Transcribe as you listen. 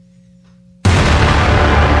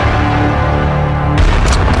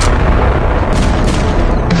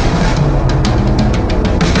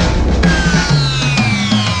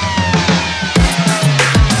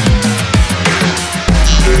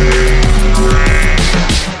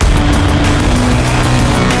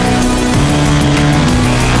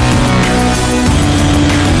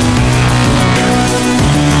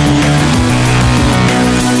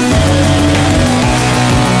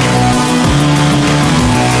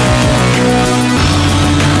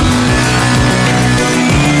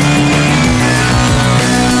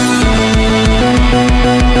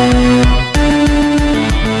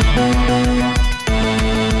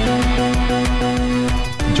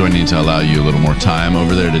little more time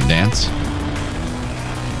over there to dance.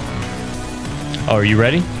 Oh, are you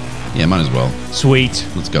ready? Yeah, might as well. Sweet.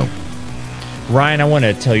 Let's go. Ryan, I want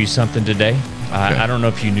to tell you something today. I don't know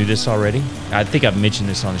if you knew this already. I think I've mentioned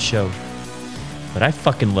this on the show. But I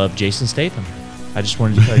fucking love Jason Statham. I just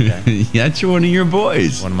wanted to tell you that. Yeah, that's one of your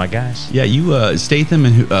boys. One of my guys. Yeah, you Statham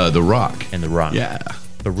and The Rock. And The Rock. Yeah.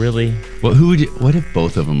 But really? Well, what if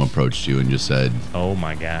both of them approached you and just said, oh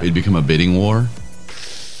my God. It'd become a bidding war?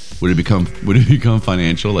 Would it become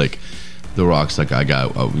financial? Like The Rock's like, I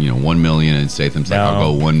got 1 million, and Statham's like,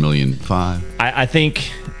 I'll go 1,000,005.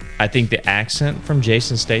 I think the accent from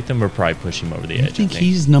Jason Statham would probably push him over the edge. I think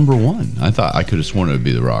he's number one. I could have sworn it would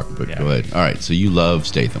be The Rock, but go ahead. All right, so you love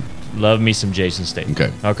Statham. Love me some Jason Statham.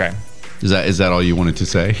 Okay. Is that all you wanted to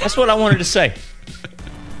say? That's what I wanted to say.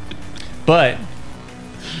 But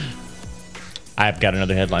I've got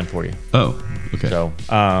another headline for you. Oh, okay. So,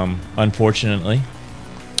 unfortunately,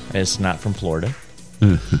 it's not from Florida.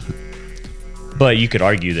 But you could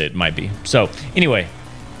argue that it might be. So, anyway,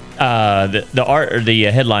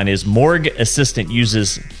 the headline is morgue assistant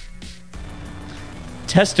uses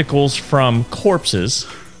testicles from corpses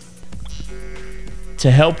to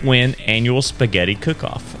help win annual spaghetti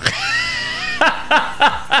cook-off.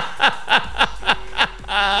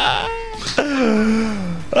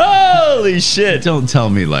 Holy shit. Don't tell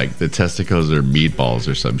me like the testicles are meatballs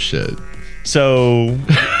or some shit. So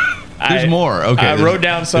there's more. Okay. I wrote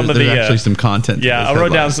down some of the actually some content. Yeah, I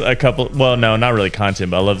wrote down a couple. Well, no, not really content,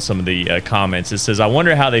 but I love some of the comments. It says, I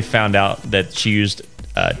wonder how they found out that she used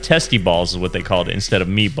testy balls is what they called it instead of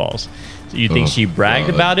meatballs. So you think she bragged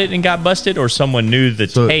about it and got busted, or someone knew the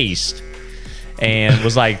taste and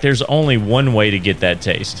was like, there's only one way to get that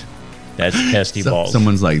taste. That's testy balls.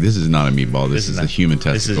 Someone's like, this is not a meatball. This is a human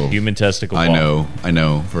testicle. This is a human testicle ball. I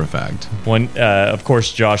know for a fact. One, of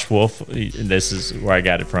course, Josh Wolf. This is where I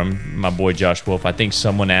got it from. My boy Josh Wolf. I think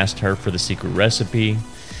someone asked her for the secret recipe.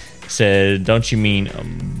 Said, don't you mean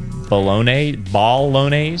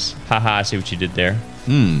bolognese? Haha, I see what you did there.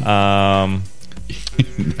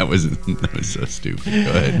 That was so stupid.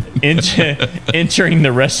 Go ahead. Entering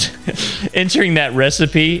that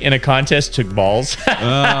recipe in a contest took balls. Oh,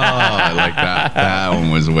 I like that. That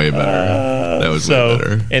one was way better. That was way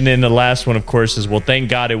better. And then the last one, of course, is, well, thank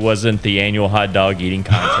God it wasn't the annual hot dog eating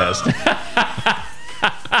contest.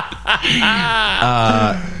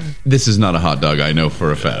 This is not a hot dog, I know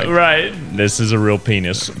for a fact. Right. This is a real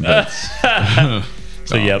penis.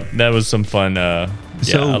 So, yeah, that was some fun. I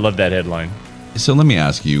love that headline. So let me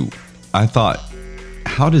ask you, I thought,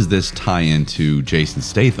 how does this tie into Jason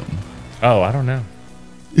Statham? Oh, I don't know.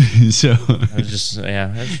 So I just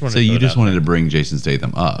wanted so you just wanted to bring Jason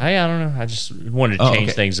Statham up. I don't know. I just wanted to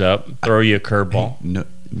change things up, throw you a curveball. No,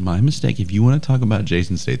 my mistake. If you want to talk about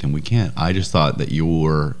Jason Statham, we can't. I just thought that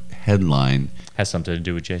your headline has something to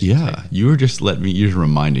do with Jason Statham. Yeah, you were just you're just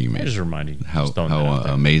reminding me. I'm just reminding you. How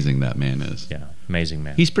amazing that man is. Yeah, amazing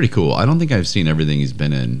man. He's pretty cool. I don't think I've seen everything he's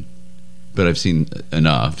been in, but I've seen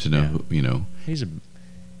enough to know.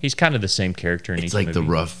 He's kind of the same character in each movie. It's like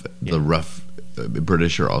the rough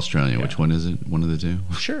British or Australian. Yeah. Which one is it? One of the two?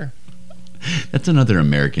 Sure. That's another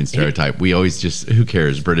American stereotype. We always just, who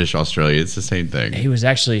cares? British, Australia, it's the same thing. He was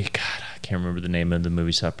actually, God, I can't remember the name of the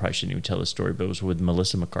movie, so I probably shouldn't even tell the story, but it was with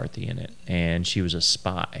Melissa McCarthy in it, and she was a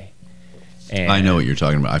spy. And, I know what you're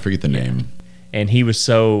talking about. I forget the name. And he was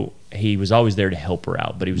always there to help her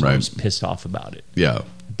out, but he was always pissed off about it. Yeah.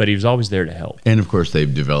 But he was always there to help. And of course,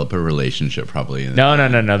 they've developed a relationship probably. No,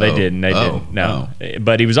 they didn't. They didn't. No.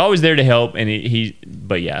 But he was always there to help, and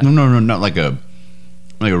but yeah. No, not like a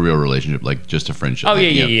real relationship, like just a friendship. Oh,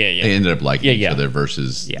 like, yeah. They ended up liking each other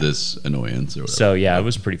versus this annoyance or whatever. So, yeah, it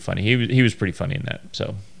was pretty funny. He was pretty funny in that,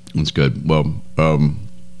 so. That's good. Well,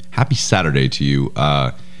 happy Saturday to you.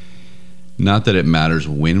 Not that it matters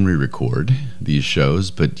when we record these shows,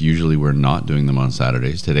 but usually we're not doing them on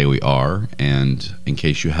Saturdays. Today we are, and in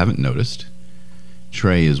case you haven't noticed,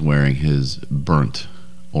 Trey is wearing his burnt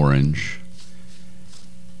orange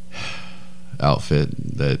outfit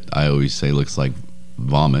that I always say looks like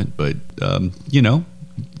vomit, but to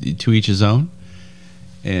each his own.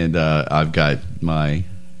 And I've got my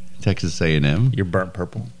Texas A&M. Your burnt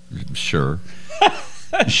purple. Sure.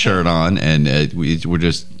 Shirt on, and we're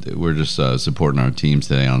just supporting our teams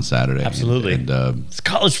today on Saturday. Absolutely, and it's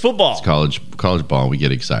college football. It's college ball. We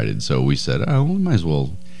get excited, so we said, "Oh, we might as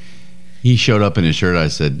well." He showed up in his shirt. I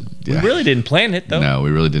said, "We really didn't plan it, though." No, we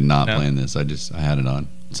really did not plan this. I had it on.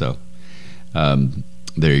 So,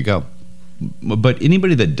 there you go. But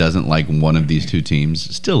anybody that doesn't like one of these two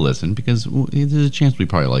teams, still listen, because there's a chance we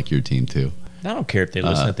probably like your team too. I don't care if they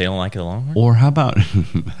listen if they don't like it along. Or how about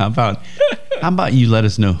How about you let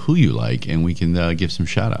us know who you like, and we can give some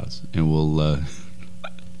shout outs, and we'll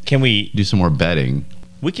Can we do some more betting.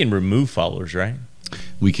 we can remove followers, right?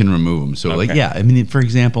 We can remove them. So, Okay. I mean, for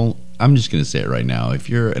example, I'm just going to say it right now. If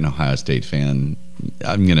you're an Ohio State fan,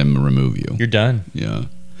 I'm going to remove you. You're done. Yeah.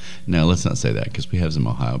 No, let's not say that because we have some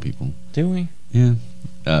Ohio people. Do we? Yeah.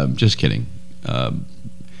 Just kidding.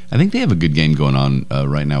 I think they have a good game going on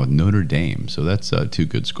right now with Notre Dame. So that's two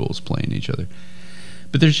good schools playing each other.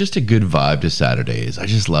 But there's just a good vibe to Saturdays. I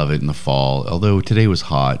just love it in the fall. Although today was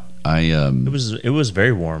hot. It was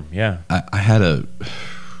very warm. Yeah. I had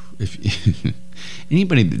if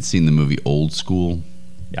anybody that's seen the movie Old School,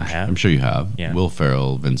 I have. I'm sure you have. Yeah. Will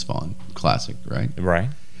Ferrell, Vince Vaughn, classic, right? Right.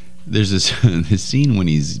 There's this this scene when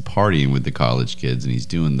he's partying with the college kids and he's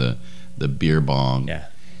doing the beer bong. Yeah.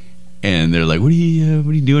 And they're like, "What are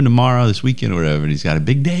you doing tomorrow, this weekend, or whatever?" And he's got a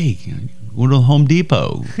big day. Go to Home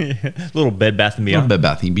Depot. Little Bed Bath and Beyond. Bed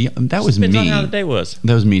Bath and Beyond. That was Depends me. on how the day was.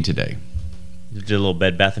 That was me today. Did a little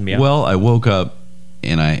Bed Bath and Beyond. Well, I woke up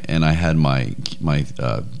and I had my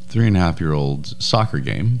 3.5-year-old's soccer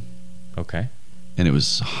game, Okay. and it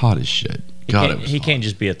was hot as shit. He can't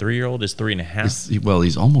just be a 3-year-old. It's 3.5. Well,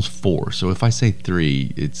 he's almost 4. So if I say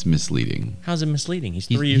 3, it's misleading. How's it misleading? He's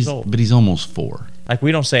 3 years old. But he's almost 4. Like,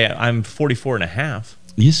 we don't say I'm 44.5.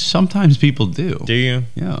 Yes, sometimes people do. Do you?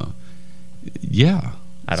 Yeah. Yeah.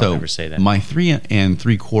 I don't ever say that. My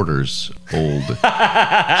 3.75 old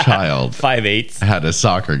child 5/8. had a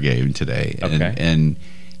soccer game today, Okay. and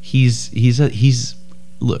he's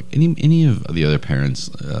look, any of the other parents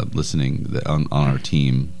listening on our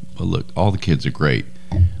team. Well, look, all the kids are great,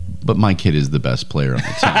 but my kid is the best player on the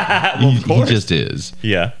team. Well, of course. He just is.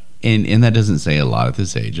 Yeah. And that doesn't say a lot at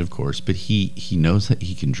this age, of course, but he knows that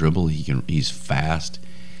he can dribble. He's fast.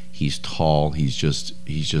 He's tall. He's just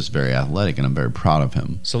very athletic, and I'm very proud of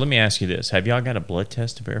him. So let me ask you this: have y'all got a blood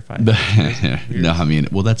test to verify? No, I mean,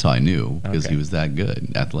 well, that's how I knew because Okay. he was that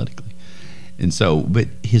good athletically. And so, but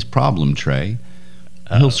his problem, Trey,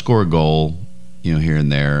 he'll score a goal, here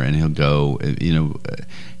and there, and he'll go,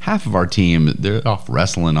 half of our team, they're off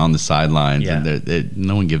wrestling on the sidelines, Yeah. and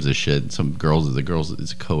no one gives a shit. The girls,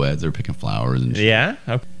 it's a co-ed, they're picking flowers and shit. Yeah.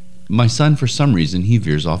 Okay. My son, for some reason, he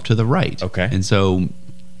veers off to the right. Okay. And so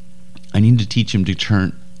I need to teach him to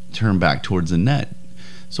turn back towards the net.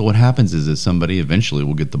 So what happens is that somebody eventually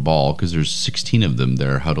will get the ball because there's 16 of them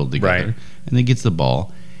there huddled together, Right. and they gets the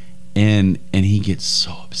ball, and he gets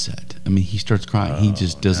so upset. I mean, he starts crying. He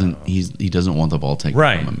just doesn't. No. He doesn't want the ball taken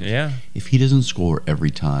Right. from him. Yeah. If he doesn't score every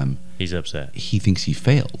time, He's upset. he thinks he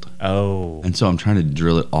failed. Oh. And so I'm trying to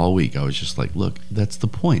drill it all week. I was just like, look, that's the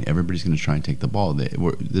point. Everybody's going to try and take the ball.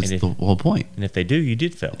 That's the whole point. And if they do, you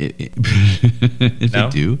did fail. If No?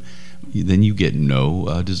 you do, then you get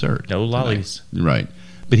no dessert. No lollies. Right.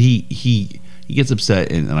 But he gets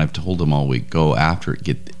upset, and I've told him all week, go after it,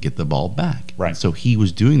 get the ball back. Right. And so he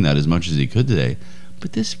was doing that as much as he could today.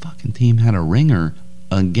 But this fucking team had a ringer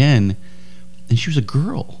again, and she was a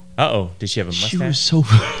girl. Uh-oh. Did she have a mustache? She was so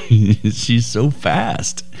she's so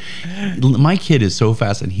fast. My kid is so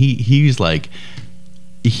fast, and he's like,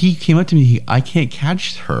 he came up to me. I can't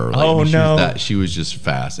catch her. Like, Oh, no. She was just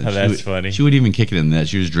fast. And Oh, she that's would, funny. She wouldn't even kick it in the net.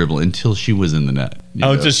 She was dribbling until she was in the net.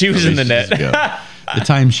 So she was in the net. The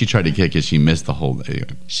time she tried to kick it, she missed the whole.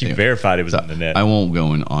 She verified it was So in the net. I won't go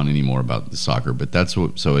on anymore about the soccer, but that's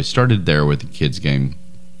what. So I started there with the kids game.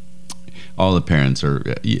 All the parents are.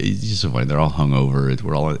 It's just so funny. They're all hungover.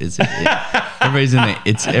 We're all. Everybody's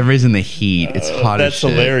in the heat. It's hot as That's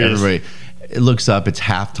shit. hilarious. Everybody it looks up. It's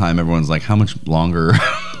halftime. Everyone's like, "How much longer?"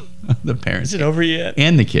 The parents Is it over yet?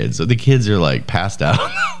 and the kids. So the kids are like passed out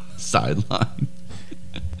on the sideline.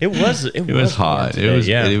 It was hot.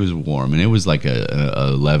 Today, It was warm, and it was like a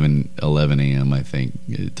 11 a.m. I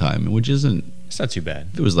think time, which isn't. It's not too bad.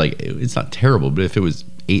 If it was like, it's not terrible, but if it was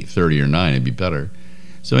 8:30 or 9, it'd be better.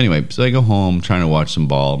 So anyway, I go home trying to watch some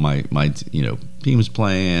ball. My team was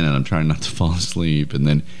playing, and I'm trying not to fall asleep. And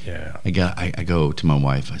then I go to my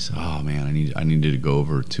wife. I said, "Oh man, I needed to go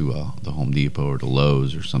over to the Home Depot or to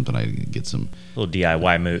Lowe's or something. I could get some little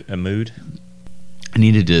DIY mood. I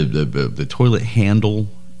needed the toilet handle.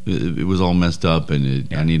 It was all messed up, and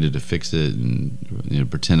I needed to fix it and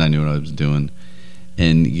pretend I knew what I was doing,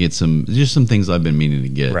 and get some things I've been meaning to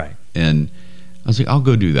get. Right. And I was like, I'll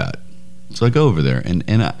go do that. So I go over there, and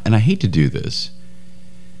I hate to do this,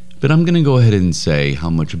 but I'm going to go ahead and say how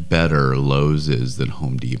much better Lowe's is than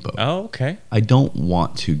Home Depot. Oh, okay. I don't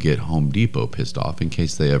want to get Home Depot pissed off in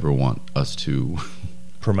case they ever want us to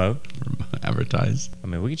Promote. advertise. I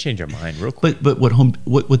mean, we can change our mind real quick. But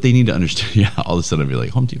what they need to understand, all of a sudden I'd be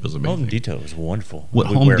like, Home Depot's amazing. Home Depot is wonderful. What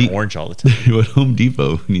we wear orange all the time. What Home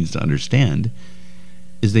Depot needs to understand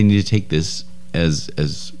is they need to take this as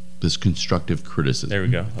this constructive criticism. There we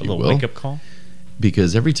go. A little wake up call.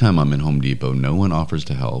 Because every time I'm in Home Depot, no one offers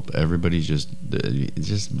to help. Everybody's just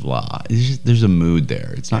blah. There's a mood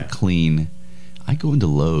there. It's not clean. I go into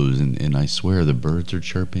Lowe's and I swear the birds are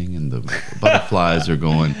chirping and the butterflies are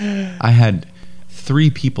going. I had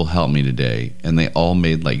 3 people help me today, and they all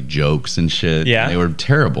made like jokes and shit. Yeah, and they were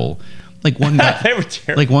terrible. Like one guy, they were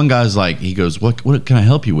terrible. Like one guy's like, he goes, "What can I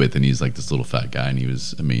help you with?" And he's like this little fat guy, and he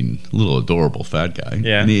was, a little adorable fat guy.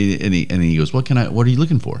 Yeah. And he goes, "What are you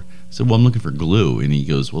looking for?" I said, "Well, I'm looking for glue." And he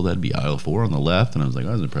goes, "Well, that'd be aisle 4 on the left." And I was like,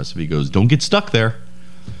 "Oh, that's impressive." He goes, "Don't get stuck there."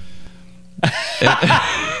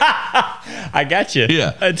 I got you.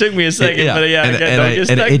 Yeah. It took me a second, but don't get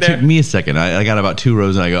stuck there. It took me a second. I got about 2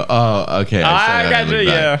 rows, and I go, "Oh, okay." I got you.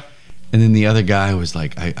 Yeah. And then the other guy was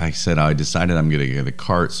like, I said, I decided I'm going to get a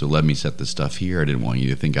cart, so let me set the stuff here. I didn't want you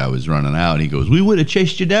to think I was running out. And he goes, "We would have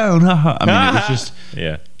chased you down." I mean, it was just,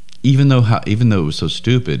 even though it was so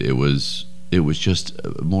stupid, it was just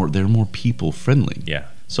more. They're more people friendly. Yeah.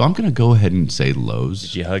 So I'm going to go ahead and say Lowe's.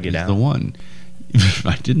 Did you hug it out? The one.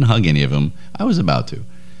 I didn't hug any of them. I was about to,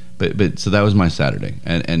 but so that was my Saturday.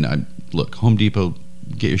 And I look, Home Depot,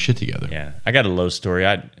 get your shit together. Yeah, I got a Lowe's story.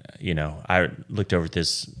 I looked over at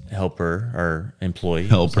this helper or employee.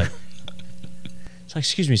 Helper. It's like,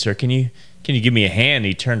 "Excuse me, sir, can you give me a hand?"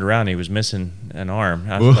 He turned around, and he was missing an arm.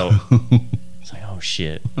 I felt, it's like, oh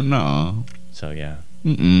shit. No. So yeah.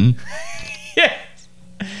 Mm-mm. Yeah.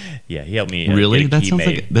 Yeah, he helped me. Really? Get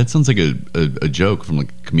a That sounds like a joke from like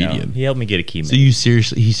a comedian. No, he helped me get a key. So he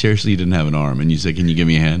seriously didn't have an arm, and you said, "Can you give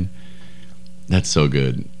me a hand?" That's so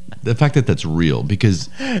good. The fact that that's real, because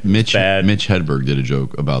Mitch Hedberg did a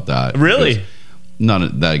joke about that. Really? Goes,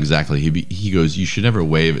 not that exactly. He goes, "You should never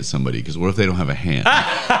wave at somebody, because what if they don't have a hand?"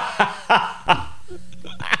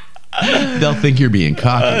 They'll think you're being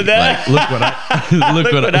cocky. Like, look what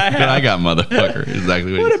I got, motherfucker.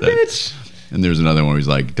 Exactly what he said. Bitch. And there's another one where he's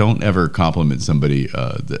like, "Don't ever compliment somebody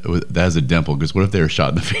that has a dimple, because what if they were shot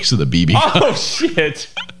in the face with a BB gun?" Oh,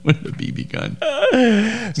 shit. With a BB gun.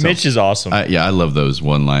 So, Mitch is awesome. I love those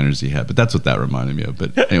one-liners he had, but that's what that reminded me of.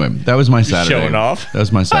 But anyway, that was my Saturday. Showing off. That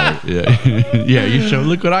was my Saturday. Yeah, yeah. You show.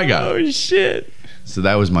 Look what I got. Oh shit. So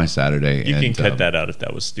that was my Saturday. You can cut that out if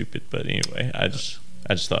that was stupid. But anyway, I just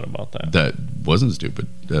thought about that. That wasn't stupid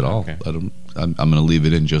at all. Okay. I'm going to leave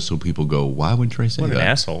it in just so people go, "Why would Trey say that?" What an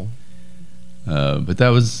asshole. But that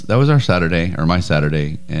was our Saturday, or my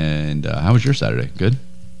Saturday. And how was your Saturday? Good?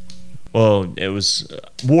 Well, it was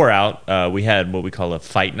wore out. We had what we call a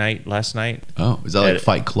fight night last night. Oh, is that like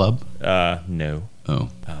Fight Club? No. Oh.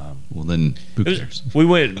 Well, then who cares? We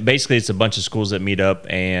went, basically it's a bunch of schools that meet up,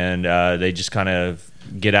 and they just kind of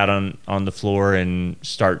get out on the floor and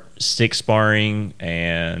start stick sparring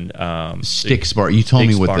and stick spar. You told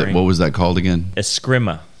me what was that called again?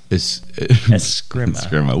 Eskrima.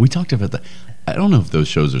 Eskrima. We talked about that. I don't know if those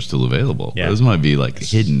shows are still available. Yeah. Those might be like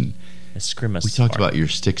hidden. Eskrima. We talked about your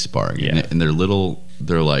stick sparring, and they're little.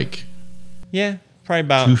 They're like, probably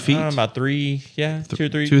about 2 feet, about 3, 2 or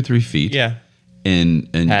 3, 2 or 3 feet,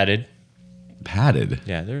 and padded.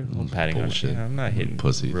 Yeah, they're a little padding. Bullshit. I'm not hitting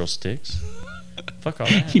pussy real sticks. Fuck all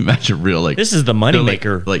that. Can you imagine real like? This is the money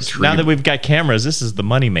maker. Like now that we've got cameras, this is the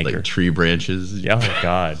money maker. Like tree branches. Oh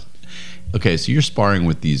God. Okay, so you're sparring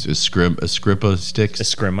with these Eskrima sticks.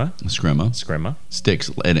 Eskrima sticks,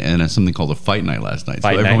 and something called a fight night last night.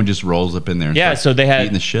 Everyone just rolls up in there. And so they had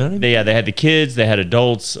beating the shit out of they had the kids, they had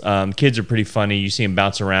adults. Kids are pretty funny. You see them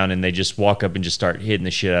bounce around, and they just walk up and just start hitting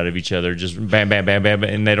the shit out of each other, just bam, bam, bam, bam,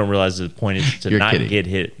 and they don't realize the point is to not get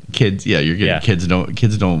hit. Kids, you're kidding. Yeah. Kids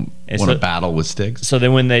don't want to battle with sticks. So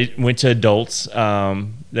then when they went to adults,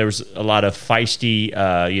 there was a lot of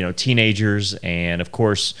feisty, teenagers, and of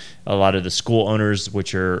course a lot of the school owners,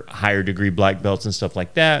 which are higher degree black belts and stuff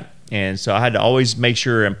like that. And so I had to always make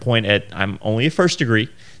sure and point at, I'm only a first degree.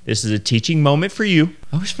 This is a teaching moment for you.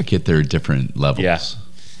 I always forget there are different levels. Yeah.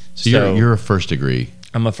 So you're a first degree.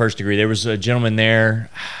 I'm a first degree. There was a gentleman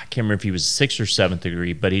there. I can't remember if he was 6th or 7th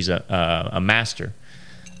degree, but he's a master,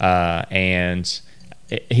 and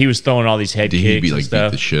he was throwing all these head kicks. Did he and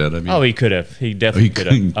stuff. Beat the shit out of you? Oh, he could have. He definitely could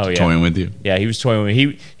have. Oh, yeah. Toying with you? Yeah, he was toying with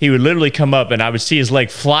me. He would literally come up, and I would see his leg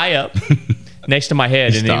fly up next to my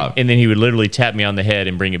head, and then he would literally tap me on the head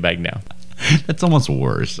and bring it back down. That's almost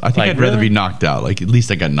worse. I think I'd rather be knocked out. Like, at least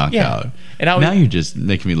I got knocked out. And now you're just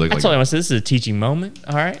making me look like... I told him, I said, this is a teaching moment,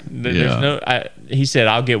 all right? He said,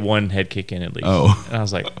 I'll get one head kick in at least. Oh. And I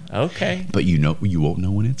was like, okay. But you won't know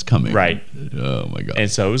when it's coming. Right. Oh, my God. And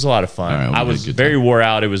so it was a lot of fun. I was very wore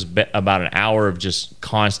out. It was about an hour of just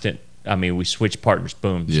constant... I mean, we switched partners,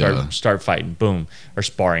 boom, start fighting, boom, or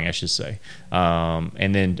sparring, I should say.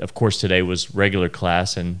 And then, of course, today was regular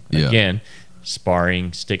class, and again...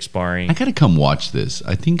 sparring, stick sparring. I gotta come watch this.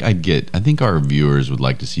 I think our viewers would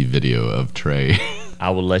like to see video of Trey. I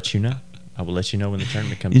will let you know. I will let you know when the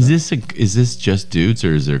tournament comes. Is this just dudes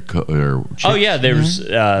or is there chicks? Oh yeah, there's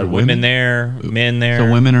women there, men there.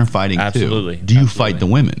 So women are fighting Absolutely. too. Do you fight the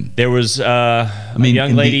women? There was a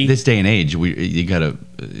young lady. This day and age, you gotta.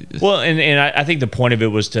 Well, and I think the point of it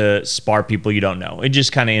was to spar people you don't know, and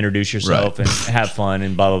just kind of introduce yourself and have fun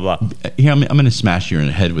and blah blah blah. Here, I'm going to smash you in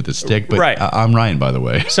the head with a stick, but I'm Ryan, by the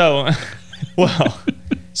way. So,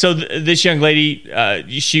 so this young lady,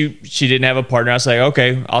 she didn't have a partner. I was like,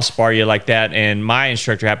 okay, I'll spar you like that. And my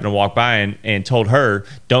instructor happened to walk by and told her,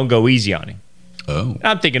 don't go easy on him. Oh,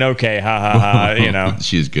 I'm thinking, okay, ha ha ha, you know.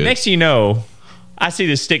 She's good. Next thing you know, I see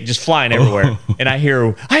this stick just flying everywhere, and I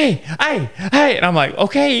hear, hey, and I'm like,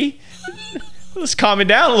 okay, let's calm it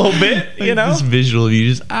down a little bit, you know. This visual of you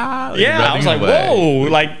just I was like, away. whoa,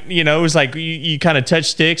 like, you know, it was like you kind of touch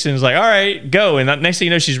sticks, and it's like, all right, go, and the next thing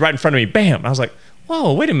you know, she's right in front of me, bam. I was like,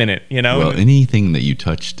 whoa, wait a minute, you know. Well, anything that you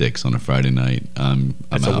touch sticks on a Friday night,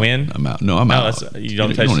 that's out. a win. I'm out. No, I'm out. You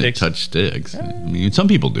don't touch sticks. Touch sticks. I mean, some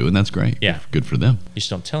people do, and that's great. Yeah, good for them. You just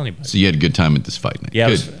don't tell anybody. So you had a good time at this fight night.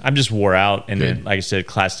 Yeah, I'm just wore out, and then, like I said,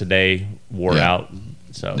 class today wore out.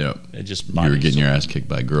 So it just you were getting your ass kicked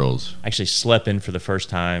by girls. I actually slept in for the first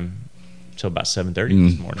time until about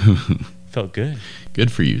 7:30 this morning. Felt good. Good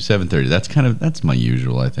for you. 7:30. That's my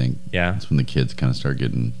usual. I think. Yeah. That's when the kids kind of start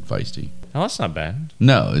getting feisty. Oh, that's not bad.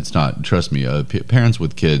 No, it's not. Trust me. Parents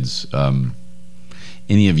with kids.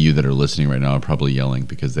 Any of you that are listening right now are probably yelling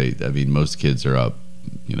because most kids are up.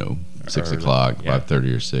 6 o'clock,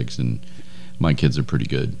 5:30 or 6, and my kids are pretty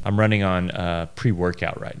good. I'm running on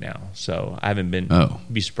pre-workout right now, so I haven't been.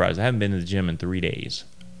 Be surprised. I haven't been to the gym in 3 days.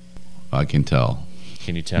 I can tell.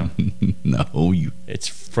 Can you tell? No, It's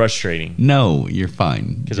frustrating. No, you're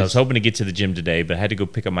fine. Because I was hoping to get to the gym today, but I had to go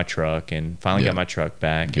pick up my truck and finally got my truck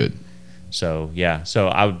back. Good. So yeah,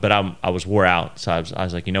 I was wore out. So I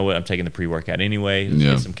was like, you know what? I'm taking the pre-workout anyway. Let's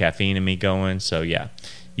get some caffeine in me going. So yeah,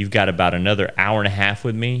 you've got about another hour and a half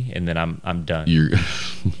with me, and then I'm done.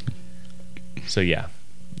 So yeah,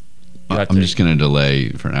 I'm just gonna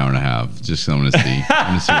delay for an hour and a half. Just so I want to see. I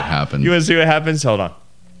want to see what happens. You want to see what happens? Hold on.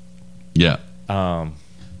 Yeah.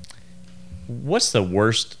 What's the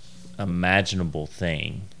worst imaginable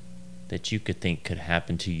thing that you could think could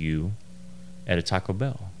happen to you at a Taco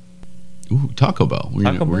Bell? Ooh, Taco Bell. We're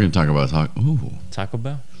gonna talk about Taco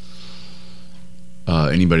Bell.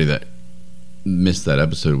 Anybody that missed that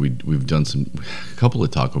episode, we've done a couple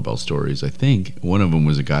of Taco Bell stories. I think one of them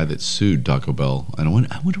was a guy that sued Taco Bell. I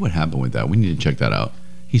wonder what happened with that. We need to check that out.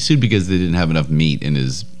 He sued because they didn't have enough meat in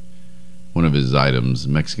one of his items,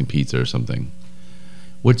 Mexican pizza or something.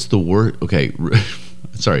 What's the word? Okay,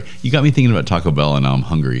 sorry. You got me thinking about Taco Bell, and now I'm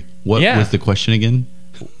hungry. What was the question again?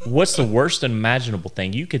 What's the worst imaginable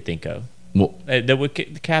thing you could think of? Well, that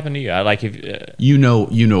would happen to you. I like if you know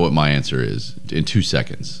what my answer is in 2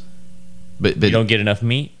 seconds. But you don't get enough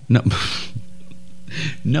meat. No,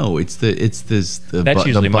 no. It's the that's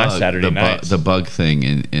usually my Saturday nights. The bug thing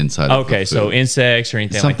inside. Okay, of the food. so insects or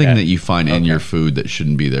anything something like that. That you find in your food that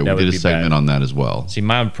shouldn't be there. We did a segment on that as well. See,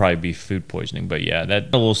 mine would probably be food poisoning, but yeah, that's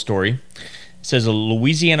a little story. It says a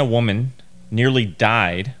Louisiana woman nearly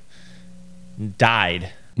died.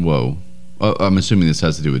 Whoa. I'm assuming this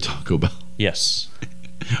has to do with Taco Bell. Yes.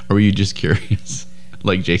 Or were you just curious,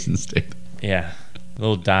 like Jason Statham? Yeah, a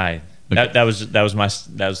little died. Okay. That was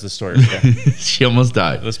the story. Right there. She almost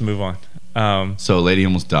died. Let's move on. So a lady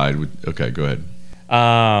almost died. Okay, go ahead.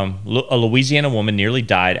 A Louisiana woman nearly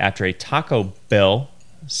died after a Taco Bell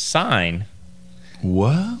sign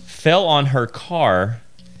fell on her car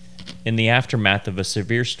in the aftermath of a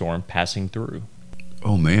severe storm passing through.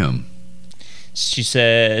 Oh, ma'am.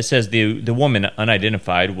 It says the woman,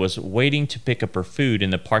 unidentified, was waiting to pick up her food in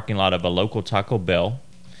the parking lot of a local Taco Bell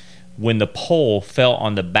when the pole fell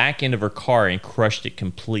on the back end of her car and crushed it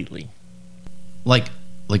completely. Like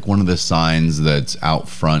one of the signs that's out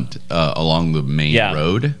front along the main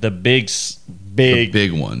road? The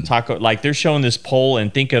big one. Taco, like they're showing this pole,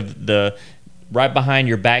 and think of the right behind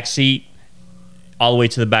your back seat all the way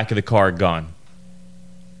to the back of the car, gone.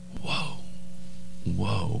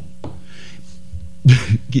 Whoa.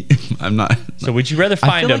 I'm not. So would you rather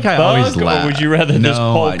find a bug, or would you rather this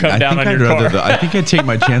pole come down on your car? I think I'd take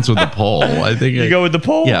my chance with the pole. I think you go with the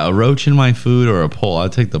pole. Yeah, a roach in my food or a pole. I'll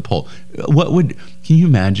take the pole. Can you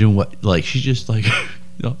imagine what? Like she's just like.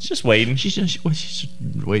 She's just waiting. She's just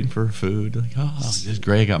waiting for her food. Like, this is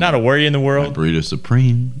great. Not a worry in the world. My burrito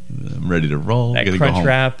supreme. I'm ready to roll. That Crunch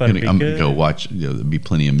Wrap. I'm gonna go watch. There'll be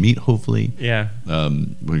plenty of meat. Hopefully. Yeah. We're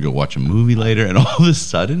gonna go watch a movie later, and all of a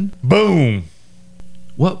sudden, boom.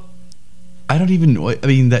 What? I don't even know. I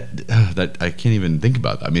mean, that I can't even think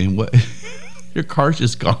about that. I mean, what? Your car's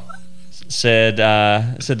just gone. Said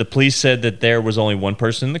the police said that there was only one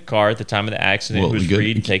person in the car at the time of the accident who was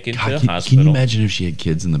freed and taken to the hospital. Can you imagine if she had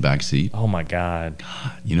kids in the back seat? Oh my God.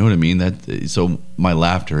 You know what I mean? So my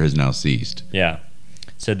laughter has now ceased. Yeah.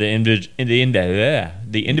 So the individual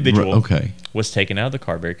was taken out of the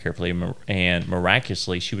car very carefully, and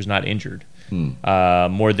miraculously she was not injured.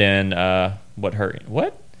 More than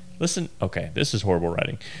what? Listen, okay, this is horrible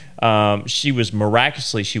writing. She was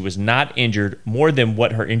not injured more than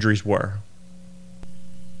what her injuries were.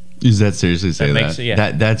 Is that seriously saying that?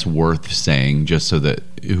 Yeah. That's worth saying, just so that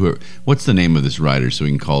what's the name of this writer so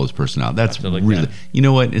we can call this person out? That's really, you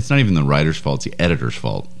know what? It's not even the writer's fault; it's the editor's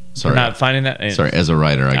fault. Sorry, not finding that. Sorry, as a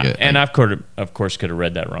writer, of course, could have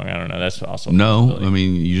read that wrong. I don't know. That's also no. I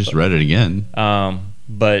mean, you just read it again.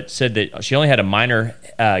 But said that she only had a minor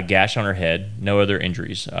gash on her head, no other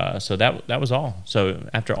injuries. So that was all. So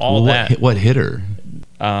after all what hit her?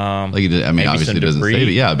 Obviously it doesn't say,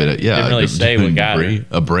 but yeah, didn't really say what got her.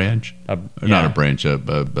 A branch, not a branch,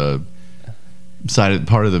 side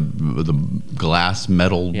part of the glass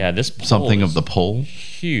metal. Yeah, this something of the pole.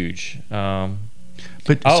 Huge.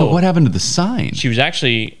 So what happened to the sign? She was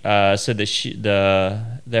actually said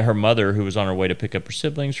that her mother, who was on her way to pick up her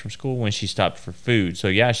siblings from school, when she stopped for food. So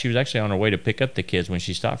yeah, she was actually on her way to pick up the kids when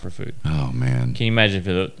she stopped for food. Oh man, can you imagine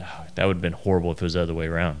if that would have been horrible if it was the other way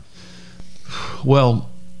around? Well,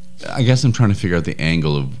 I guess I'm trying to figure out the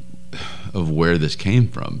angle of where this came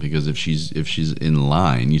from, because if she's in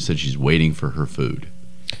line, you said she's waiting for her food.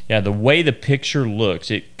 Yeah, the way the picture looks,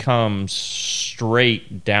 it comes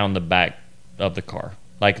straight down the back of the car,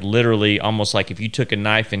 like literally almost like if you took a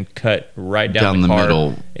knife and cut right down the car,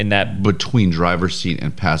 middle, in that between driver's seat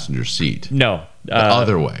and passenger seat. No, the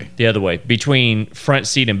other way between front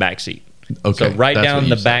seat and back seat. Okay, so right down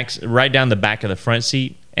the back of the front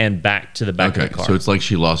seat and back to the back of the car. So it's like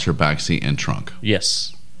she lost her back seat and trunk.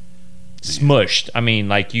 Yes. Smushed. I mean,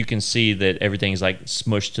 like you can see that everything's like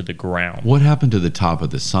smushed to the ground. What happened to the top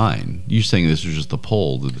of the sign? You're saying this was just the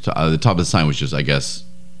pole. The top of the sign was just, I guess,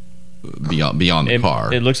 beyond the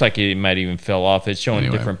car. It looks like it might even fell off. It's showing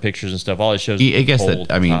different pictures and stuff. All it shows is I guess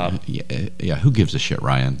that, I mean, yeah, who gives a shit,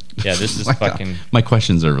 Ryan? Yeah, this is fucking... My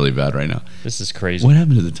questions are really bad right now. This is crazy. What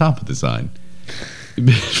happened to the top of the sign?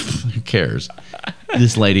 Who cares?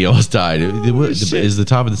 This lady almost died. Is the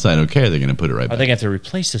top of the sign okay? They're going to put it right back. I think I have to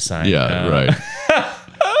replace the sign. Yeah, right.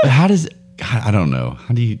 How does... God, I don't know.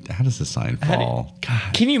 How does the sign fall?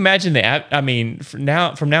 Can you imagine the app? I mean, from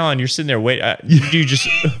now on, you're sitting there waiting. Do you just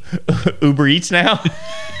Uber Eats now?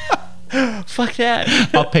 Fuck that.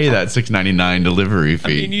 I'll pay that $6.99 delivery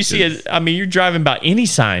fee. I mean, you see it. I mean, you're driving by any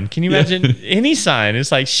sign. Can you imagine any sign?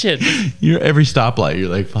 It's like shit. You're every stoplight. You're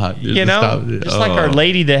like, fuck. You know, just like our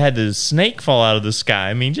lady that had the snake fall out of the sky.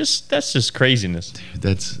 I mean, that's just craziness.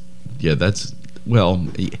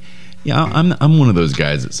 Yeah, I'm one of those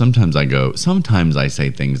guys that sometimes I say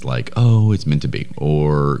things like, "Oh, it's meant to be,"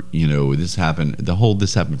 or this happened.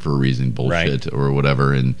 This happened for a reason, bullshit, right, or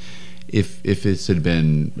whatever. And if this had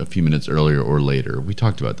been a few minutes earlier or later, we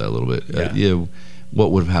talked about that a little bit. Yeah. What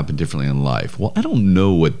would have happened differently in life? Well, I don't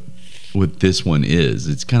know what this one is.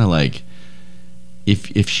 It's kind of like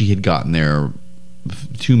if she had gotten there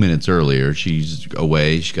 2 minutes earlier, she's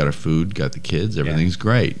away, she got her food, got the kids, everything's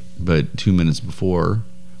great. But 2 minutes before.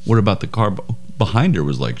 What about the car behind her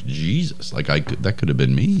was like, Jesus, like that could have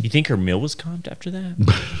been me. You think her meal was comped after that?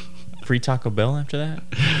 Free Taco Bell after that?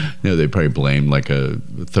 No, they probably blamed like a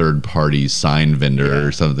third party sign vendor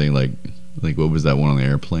or something like what was that one on the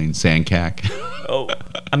airplane? Sandcac? Oh,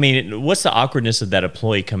 I mean, what's the awkwardness of that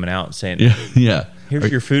employee coming out and saying, yeah. Here's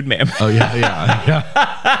your food, ma'am. Oh yeah.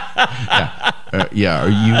 Or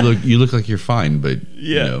you look like you're fine, but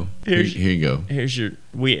here you go. Here's your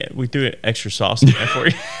we threw an extra sauce in there for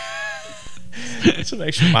you. Some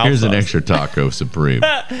extra mild Here's sauce. An extra taco supreme.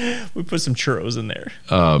 We put some churros in there.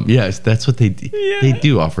 Yes, that's what they do. Yeah. They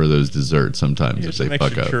do offer those desserts sometimes. Here's if they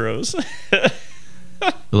fuck up. Churros.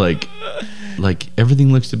 like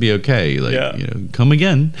everything looks to be okay. Come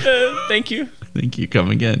again. Thank you. Thank you. Come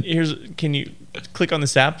again. Can you click on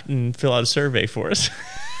this app and fill out a survey for us?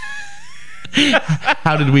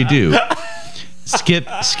 How did we do? Skip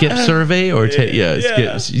survey or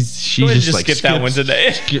skip. She just like skip that one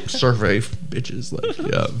today. Skip survey, bitches.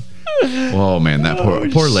 Oh man, that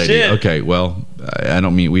poor lady. Shit. Okay, well,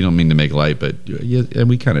 we don't mean to make light, but and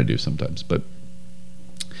we kind of do sometimes. But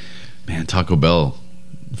man, Taco Bell,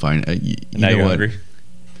 fine. Now you're hungry.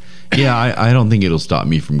 Yeah, I don't think it'll stop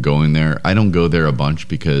me from going there. I don't go there a bunch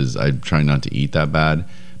because I try not to eat that bad.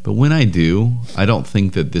 But when I do, I don't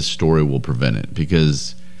think that this story will prevent it,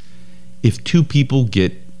 because if two people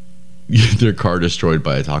get their car destroyed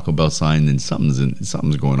by a Taco Bell sign, then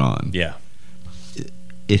something's going on. Yeah.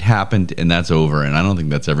 It happened, and that's over, and I don't think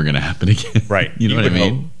that's ever going to happen again. Right. You know what I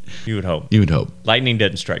mean? Hope. You would hope. You would hope. Lightning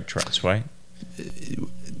doesn't strike twice, right?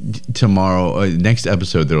 Tomorrow, next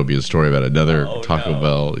episode, there will be a story about another Taco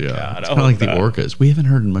Bell. Yeah, God, it's kind of like the orcas. We haven't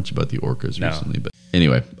heard much about the orcas recently, but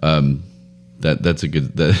anyway, that's a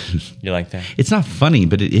good. You like that? It's not funny,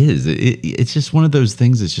 but it is. It's just one of those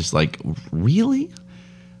things. It's just like, really,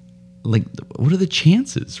 like, what are the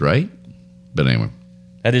chances, right? But anyway,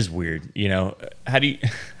 that is weird. You know, how do you?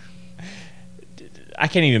 I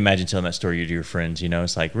can't even imagine telling that story to your friends. You know,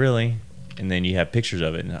 it's like, really, and then you have pictures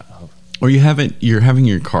of it, and or you're having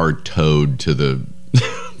your car towed to the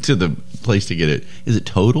to the place to get it. Is it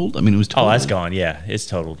totaled? I mean, it was totaled. Oh, that's gone. Yeah, it's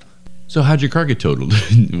totaled. So how'd your car get totaled?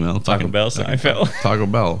 Well, Taco Bell sign fell. Taco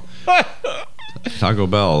Bell. Taco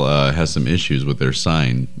Bell has some issues with their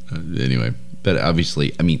sign. Anyway, but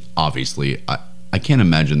obviously, I can't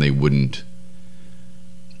imagine they wouldn't.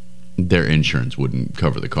 Their insurance wouldn't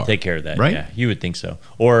cover the car. Take care of that, right? Yeah, you would think so.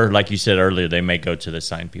 Or like you said earlier, they may go to the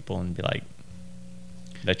sign people and be like,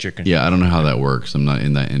 "That's your control." Yeah, I don't know how that works. I'm not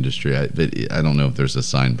in that industry. But I don't know if there's a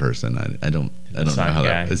sign person. I don't know how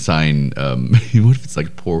guy. that sign. What if it's like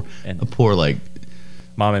a poor like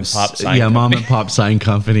mom and pop sign? Yeah, company. mom and pop sign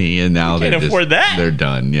company, and now can't afford that. They're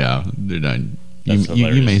done. Yeah, they're done.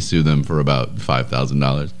 You may sue them for about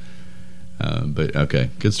 $5,000. But okay,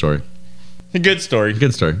 good story. Good story.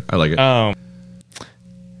 Good story. I like it.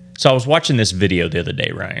 So I was watching this video the other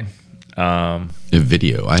day, Ryan. A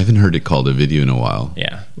video. I haven't heard it called a video in a while.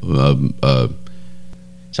 Yeah. So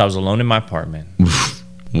I was alone in my apartment.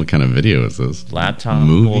 What kind of video is this? Laptop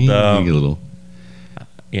movie? pulled up. A little.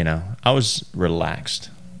 You know, I was relaxed.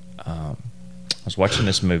 I was watching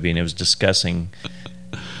this movie, and it was discussing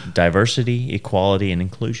diversity, equality, and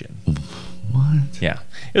inclusion. What? Yeah.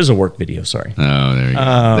 It was a work video, sorry. Oh, there you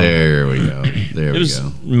go. There we go. There we go. It was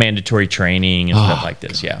mandatory training and stuff like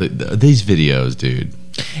this, yeah. These videos, dude.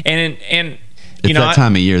 And it's that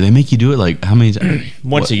time of year. They make you do it like how many times?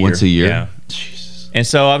 Once a year. Once a year? Yeah. Jesus. And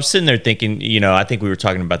so I was sitting there thinking, you know, I think we were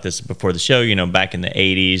talking about this before the show, you know, back in the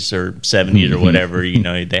 80s or 70s or whatever, you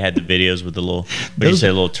know, they had the videos with the little,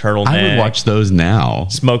 little turtleneck. I would watch those now.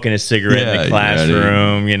 Smoking a cigarette in the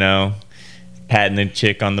classroom, you know. Patting the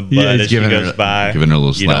chick on the butt as she goes by. Giving her a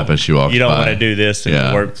little slap as she walks by. You don't want to do this in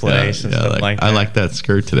the workplace and stuff like that. I like that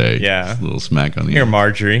skirt today. Yeah. Just a little smack on the Here,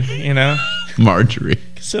 Marjorie, you know. Marjorie.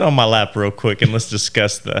 Sit on my lap real quick and let's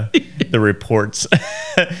discuss the reports.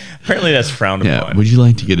 Apparently that's frowned upon. Would you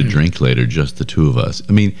like to get a drink later, just the two of us?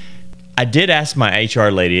 I mean, I did ask my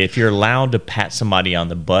HR lady if you're allowed to pat somebody on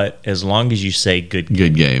the butt as long as you say good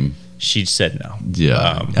game. She said no.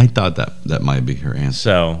 Yeah, I thought that might be her answer.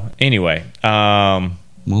 So anyway, well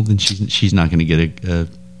then she's not going to get a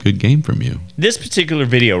good game from you. This particular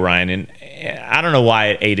video, Ryan, and I don't know why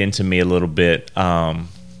it ate into me a little bit. I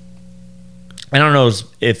don't know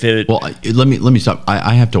if it. Well, let me stop.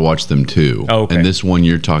 I have to watch them too. Oh, okay. And this one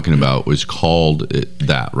you're talking about was called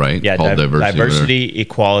that, right? Yeah, called diversity,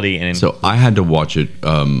 equality, and so I had to watch it.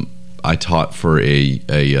 I taught for a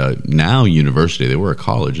now university. They were a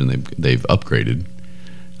college, and they've upgraded.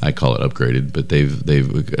 I call it upgraded, but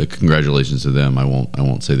they've congratulations to them. I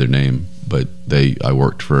won't say their name, but I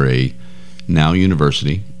worked for a now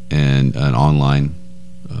university and an online.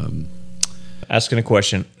 Asking a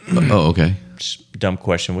question. Oh, okay. Just dumb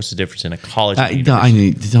question. What's the difference in a college?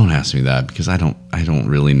 Don't ask me that because I don't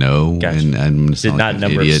really know. Gotcha. And I'm is it not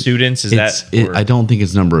number of students? I don't think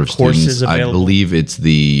it's number of courses students. Available? I believe it's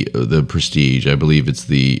the prestige. I believe it's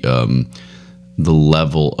the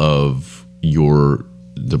level of your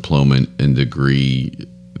diploma and degree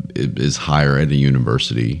is higher at a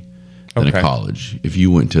university than a college. If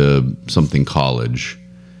you went to something college,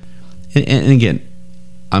 and again,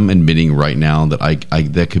 I'm admitting right now that I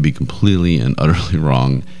that could be completely and utterly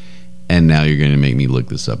wrong, and now you're going to make me look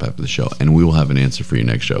this up after the show, and we will have an answer for you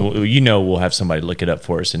next show. Well, you know, we'll have somebody look it up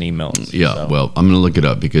for us and email us. Yeah, so. Well, I'm going to look it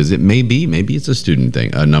up because it maybe it's a student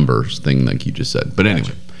thing, a numbers thing like you just said. But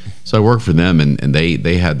anyway, so I worked for them, and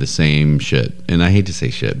they had the same shit, and I hate to say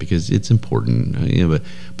shit because it's important, you know,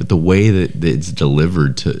 but the way that it's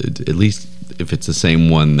delivered to, at least if it's the same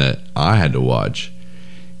one that I had to watch,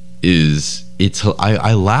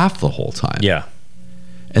 I laughed the whole time. Yeah.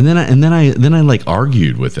 And then I like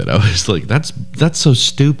argued with it. I was like, that's so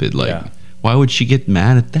stupid. Like, why would she get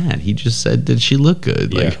mad at that? He just said, did she look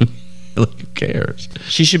good? Like, Like, who cares?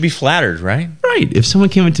 She should be flattered, right? Right. If someone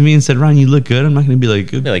came up to me and said, "Ron, you look good," I'm not going to be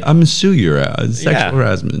like, "I'm gonna sue your ass." Sexual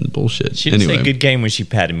harassment bullshit. She didn't say good game when she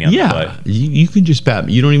patted me on the butt. Yeah, you can just pat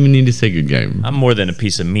me. You don't even need to say good game. I'm more than a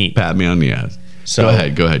piece of meat. Pat me on the ass. So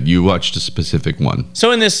go ahead. You watched a specific one.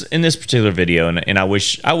 So in this particular video, and I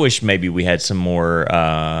wish maybe we had some more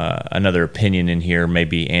another opinion in here,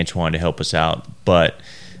 maybe Antoine to help us out. But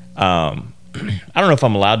I don't know if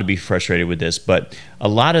I'm allowed to be frustrated with this, but a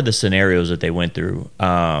lot of the scenarios that they went through,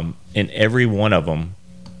 in every one of them,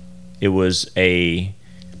 it was a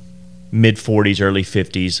mid-40s, early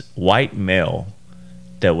 50s white male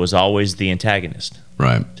that was always the antagonist.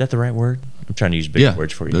 Right. Is that the right word? I'm trying to use big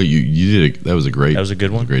words for you. No, you did that was a great. That was a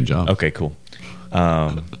good one. That was a great job. Okay, cool.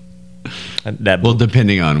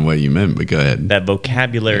 Depending on what you meant, but go ahead. That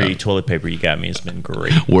vocabulary toilet paper you got me has been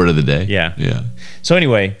great. Word of the day. Yeah. So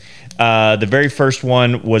anyway, the very first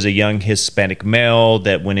one was a young Hispanic male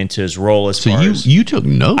that went into his role as far as... So you took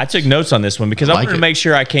notes? I took notes on this one because I wanted to make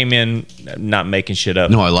sure I came in not making shit up.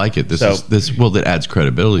 No, I like it. That adds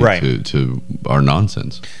credibility to our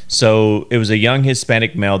nonsense. So it was a young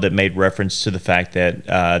Hispanic male that made reference to the fact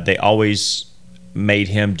that they always made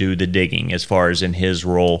him do the digging as far as in his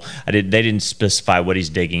role. They didn't specify what he's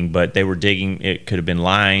digging, but they were digging. It could have been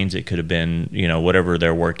lines. It could have been, whatever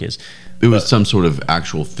their work is. It was some sort of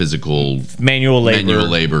actual physical manual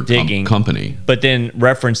labor digging company. But then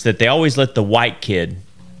reference that they always let the white kid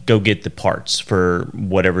go get the parts for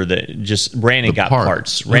whatever Brandon got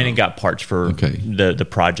parts. Brandon got parts for the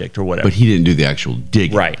project or whatever. But he didn't do the actual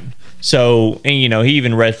digging. Right. So, and he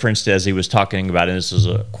even referenced as he was talking about it, this is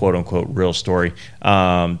a quote unquote real story,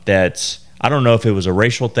 that I don't know if it was a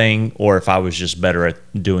racial thing or if I was just better at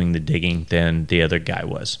doing the digging than the other guy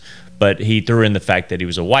was. But he threw in the fact that he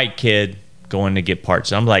was a white kid going to get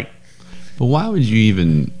parts. And I'm like, but why would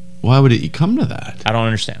it come to that? I don't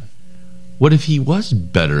understand. What if he was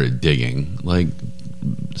better at digging? Like,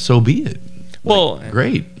 so be it. Well,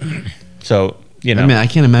 great. So, I mean, I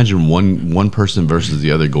can't imagine one person versus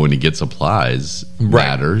the other going to get supplies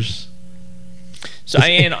matters. So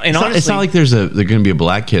honestly, it's not like there's going to be a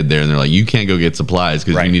black kid there, and they're like, you can't go get supplies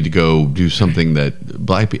because you need to go do something that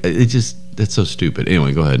black people. That's so stupid.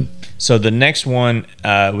 Anyway, go ahead. So the next one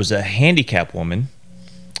was a handicapped woman,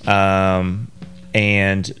 and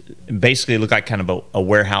basically it looked like kind of a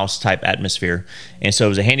warehouse type atmosphere. And so it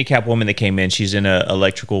was a handicapped woman that came in. She's in an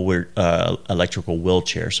electrical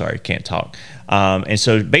wheelchair. Sorry, can't talk. And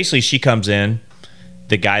so basically she comes in.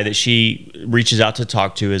 The guy that she reaches out to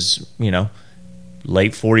talk to is,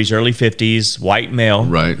 late 40s, early 50s, white male.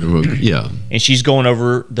 Right. Yeah. And she's going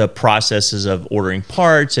over the processes of ordering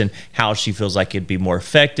parts and how she feels like it'd be more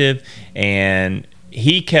effective. And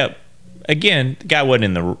he kept, again, the guy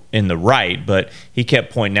wasn't in the right, but he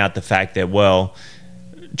kept pointing out the fact that,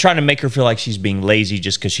 trying to make her feel like she's being lazy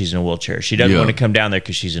just because she's in a wheelchair. She doesn't want to come down there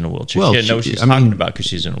because she's in a wheelchair. She didn't know what she's talking about because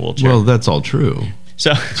she's in a wheelchair. Well, that's all true.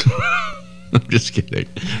 So I'm just kidding.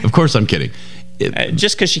 Of course I'm kidding.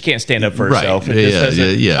 Just because she can't stand up for herself.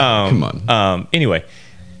 Yeah. Come on. Anyway,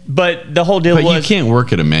 but the whole deal was... you can't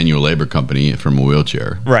work at a manual labor company from a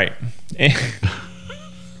wheelchair. Right.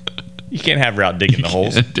 You can't have her out digging the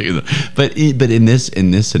holes. But in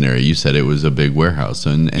this scenario, you said it was a big warehouse,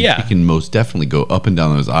 and she can most definitely go up and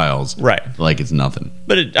down those aisles, right? Like it's nothing.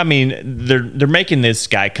 But they're making this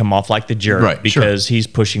guy come off like the jerk, right? Because he's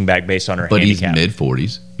pushing back based on her handicap. But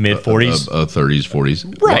he's mid-40s, 30s,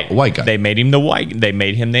 40s, right? White guy. They made him They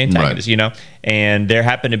made him the antagonist, And there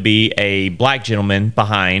happened to be a black gentleman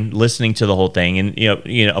behind, listening to the whole thing,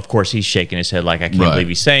 and of course he's shaking his head like I can't believe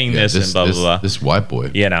he's saying this and blah blah blah. This white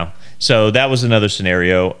boy, So that was another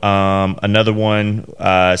scenario. Another one,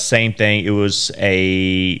 same thing. It was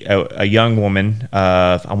a young woman.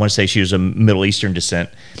 I want to say she was of Middle Eastern descent,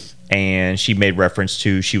 and she made reference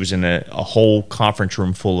to she was in a whole conference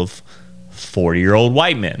room full of 40-year-old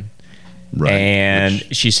white men. Right.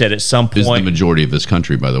 And she said at some point... is the majority of this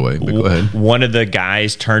country, by the way. But go ahead. One of the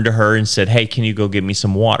guys turned to her and said, "Hey, can you go get me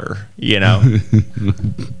some water?"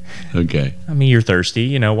 Okay. I mean, you're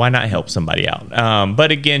thirsty. Why not help somebody out?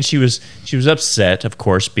 But again, she was upset, of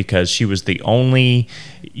course, because she was the only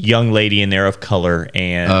young lady in there of color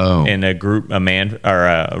and in a group, a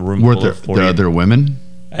room full of 40. Were there other women?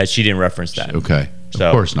 She didn't reference that. Okay. So,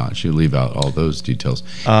 of course not. She'd leave out all those details.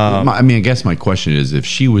 I guess my question is, if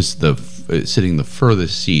she was sitting the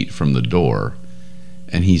furthest seat from the door,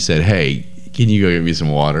 and he said, "Hey, can you go get me some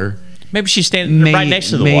water?" Maybe she's standing right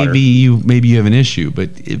next to the water. Maybe you have an issue,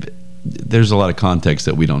 but there's a lot of context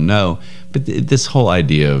that we don't know. But this whole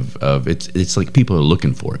idea of it's like people are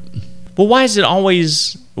looking for it. Well, why is it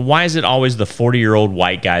always the 40-year-old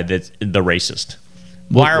white guy that's the racist?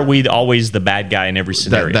 Why are we always the bad guy in every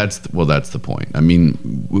scenario? That's the point. I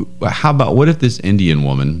mean, how about what if this Indian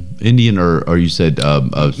woman, or you said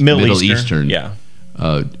Middle Eastern, yeah,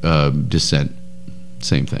 descent,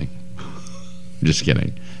 same thing.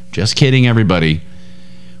 Just kidding, everybody.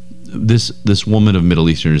 This woman of Middle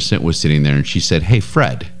Eastern descent was sitting there, and she said, "Hey,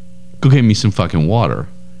 Fred, go get me some fucking water."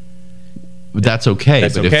 That's okay.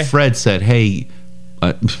 If Fred said, "Hey,"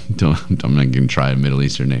 I'm not going to try a Middle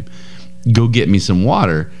Eastern name. Go get me some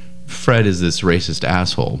water. Fred is this racist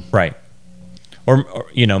asshole, right? Or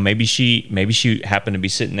maybe she happened to be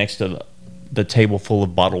sitting next to the table full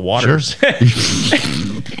of bottled waters.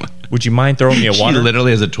 Sure. Would you mind throwing me a water? She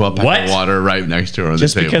literally has a 12-pack of water right next to her on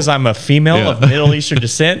Just the table. Just because I'm a female of Middle Eastern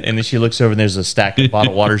descent, and then she looks over and there's a stack of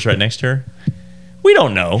bottled waters right next to her. We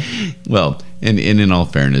don't know. Well, and in all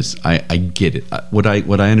fairness, I get it. What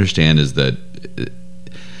I understand is that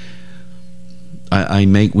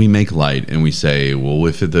we make light and we say, well,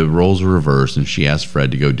 if the roles are reversed and she asked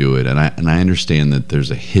Fred to go do it, and I understand that there's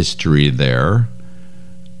a history there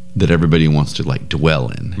that everybody wants to like dwell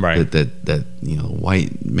in, right? That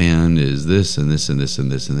white man is this and this and this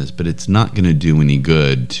and this and this, but it's not going to do any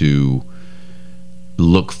good to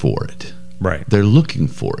look for it. Right. They're looking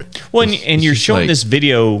for it. Well, and you're showing this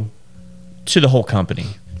video to the whole company.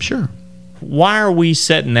 Sure. Why are we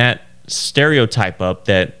setting that stereotype up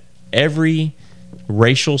that every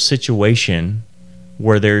racial situation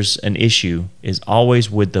where there's an issue is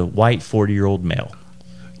always with the white 40-year-old male?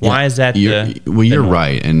 Why is that? You're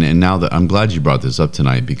right. And now that I'm glad you brought this up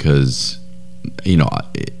tonight, because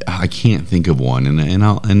I can't think of one,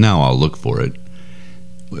 and now I'll look for it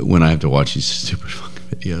when I have to watch these stupid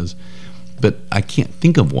fucking videos. But I can't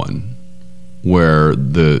think of one where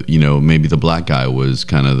maybe the black guy was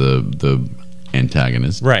kind of the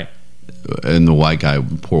antagonist, right? And the white guy,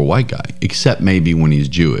 poor white guy, except maybe when he's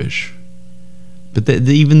Jewish. But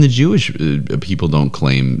even the Jewish people don't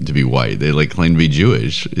claim to be white; they claim to be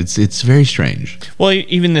Jewish. It's very strange. Well,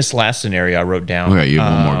 even this last scenario I wrote down. Okay, you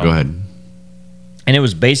have one more. Go ahead. And it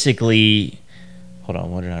was basically, hold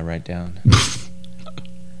on, what did I write down?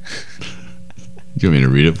 Do you want me to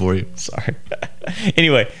read it for you? Sorry.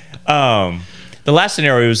 Anyway, the last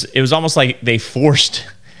scenario it was almost like they forced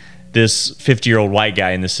this 50-year-old white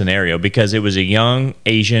guy in this scenario because it was a young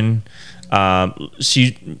Asian.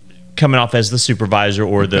 She coming off as the supervisor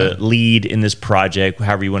or the lead in this project,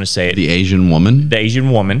 however you want to say it. The Asian woman? The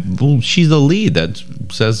Asian woman. Well, she's the lead. That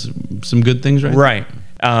says some good things, right? Right.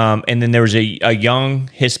 And then there was a young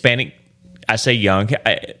Hispanic, I say young,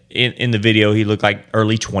 in the video he looked like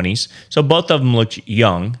early 20s. So both of them looked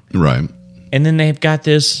young. Right. And then they've got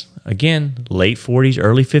this, again, late 40s,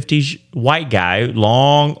 early 50s white guy,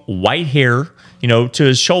 long white hair, to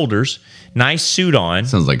his shoulders, nice suit on.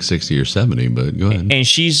 Sounds like 60 or 70, but go ahead. And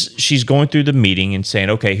she's going through the meeting and saying,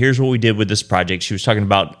 okay, here's what we did with this project. She was talking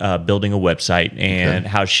about building a website and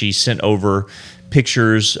how she sent over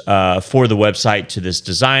pictures for the website to this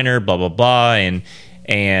designer, blah, blah, blah.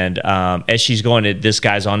 And as she's going, this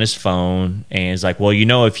guy's on his phone and is like, well,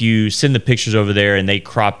 if you send the pictures over there and they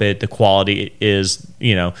crop it, the quality is,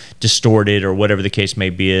 distorted or whatever the case may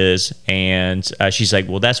be is. And she's like,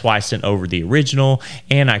 well, that's why I sent over the original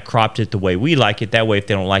and I cropped it the way we like it. That way, if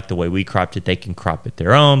they don't like the way we cropped it, they can crop it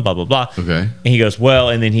their own, blah, blah, blah. Okay. And he goes, well,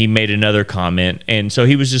 and then he made another comment. And so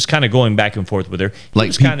he was just kind of going back and forth with her.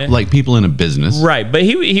 Like people in a business. Right. But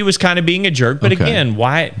he was kind of being a jerk. But again,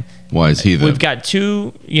 why is he there? We've got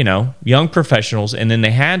two, young professionals, and then they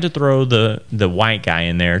had to throw the white guy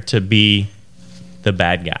in there to be the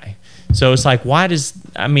bad guy. So it's like,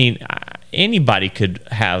 anybody could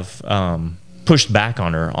have pushed back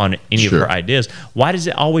on her on any of her ideas. Why does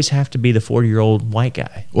it always have to be the 40-year-old white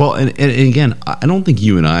guy? Well, and again, I don't think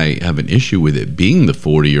you and I have an issue with it being the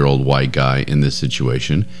 40-year-old white guy in this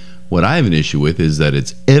situation. What I have an issue with is that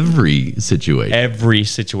it's every situation. Every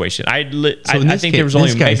situation. I think there was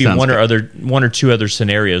only maybe one or two other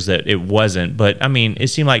scenarios that it wasn't. But it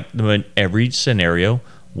seemed like every scenario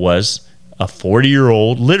was a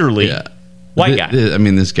 40-year-old, literally white guy.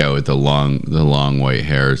 This guy with the long white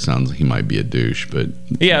hair sounds like he might be a douche, but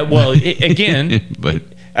yeah. Well, again, but.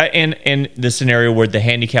 And the scenario where the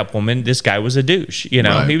handicapped woman, this guy was a douche.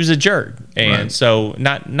 Right. He was a jerk. And so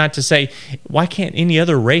not to say, why can't any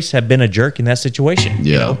other race have been a jerk in that situation?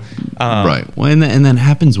 Yeah. Right. Well, and that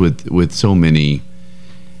happens with so many.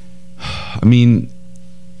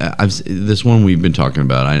 This one we've been talking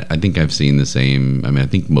about, I think I've seen the same. I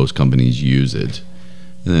think most companies use it.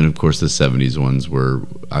 And then, of course, the 70s ones were,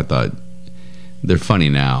 I thought, they're funny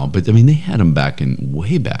now, but they had them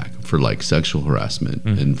way back for like sexual harassment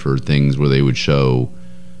and for things where they would show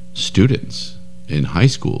students in high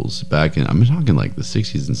schools back in, I'm talking like the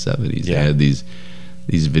 60s and 70s. Yeah. They had these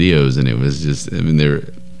videos, and it was just, I mean, they're,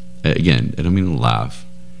 again, I don't mean to laugh,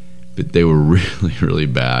 but they were really, really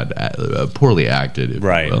bad, poorly acted. If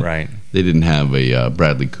Right, you will. right. They didn't have a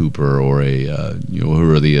Bradley Cooper or a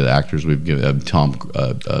who are the actors we've given,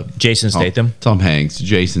 Jason Statham. Tom Hanks,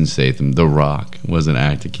 Jason Statham, The Rock wasn't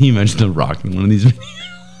acting. Can you imagine The Rock in one of these videos?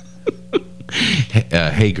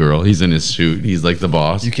 Hey girl, he's in his suit. He's like the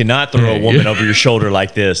boss. You cannot throw a woman over your shoulder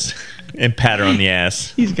like this and pat her on the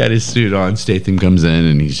ass. He's got his suit on. Statham comes in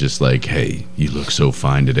and he's just like, "Hey, you look so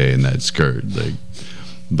fine today in that skirt." Like,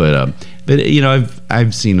 but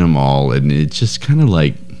I've seen them all, and it's just kind of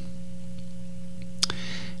like,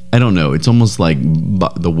 I don't know. It's almost like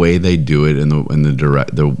the way they do it and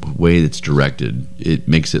the way it's directed, it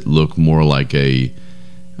makes it look more like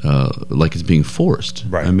like it's being forced.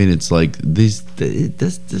 Right. I mean, it's like this.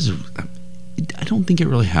 I don't think it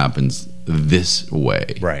really happens this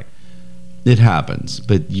way. Right. It happens,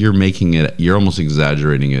 but you're almost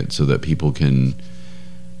exaggerating it so that people can,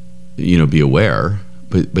 be aware.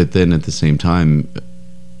 But then at the same time,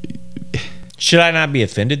 should I not be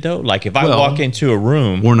offended though? Like if I walk into a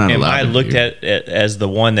room, we're not am allowed I to looked do. at as the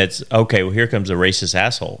one that's okay? Well, here comes a racist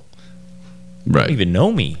asshole. right? Don't even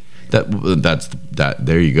know me. That's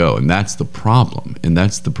there you go, and that's the problem,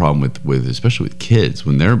 with especially with kids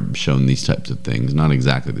when they're shown these types of things. Not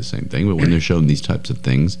exactly the same thing, but when they're shown these types of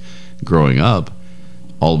things growing up,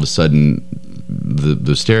 all of a sudden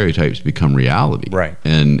the stereotypes become reality. Right.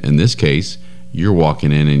 And in this case, you're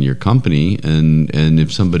walking in your company, and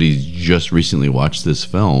if somebody's just recently watched this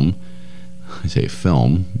film, I say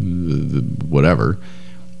film, whatever.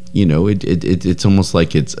 It's almost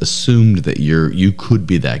like it's assumed that you could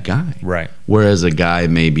be that guy. Right. Whereas a guy,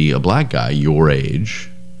 maybe a black guy your age,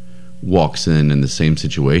 walks in the same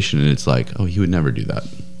situation, and it's like, oh, he would never do that.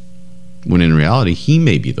 When in reality, he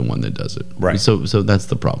may be the one that does it. Right. So that's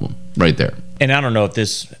the problem right there. And I don't know if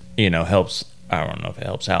this, helps. I don't know if it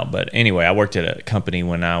helps out, but anyway, I worked at a company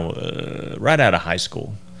when I was right out of high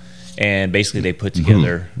school, and basically they put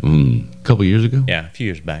together A couple years ago. a few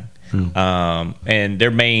years back. And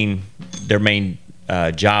their main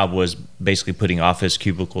job was basically putting office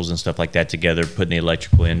cubicles and stuff like that together, putting the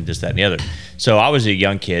electrical in, this, that, and the other. So I was a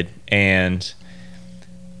young kid, and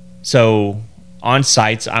so on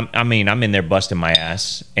sites, I'm in there busting my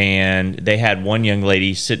ass, and they had one young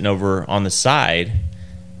lady sitting over on the side,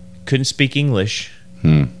 couldn't speak English,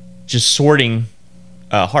 just sorting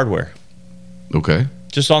hardware. Okay.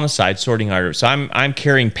 Just on the side, sorting hardware. So I'm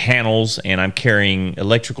carrying panels, and I'm carrying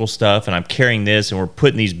electrical stuff, and I'm carrying this, and we're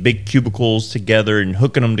putting these big cubicles together and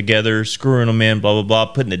hooking them together, screwing them in, blah, blah, blah,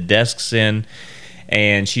 putting the desks in,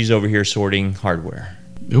 and she's over here sorting hardware.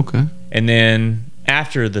 Okay. And then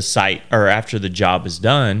after the job is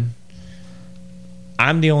done,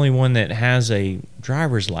 I'm the only one that has a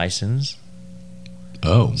driver's license.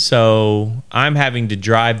 Oh. So I'm having to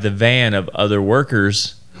drive the van of other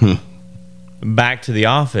workers back to the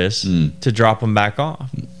office to drop them back off.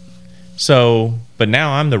 So, but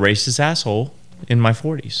now I'm the racist asshole in my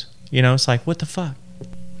 40s. It's like, what the fuck?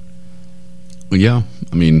 Well, yeah.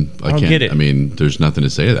 I mean, I don't can't get it. I mean, there's nothing to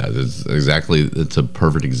say to that. It's a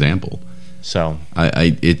perfect example. So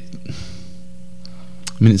it's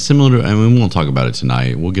similar to, we won't talk about it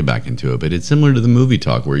tonight. We'll get back into it, but it's similar to the movie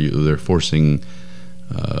talk where they're forcing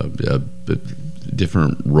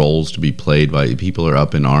different roles to be played by people are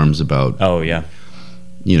up in arms about. Oh yeah.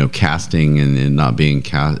 Casting and not being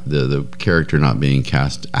cast, the character not being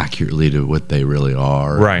cast accurately to what they really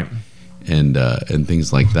are, Right. And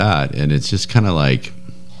things like that, and it's just kind of like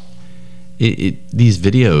these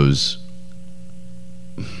videos.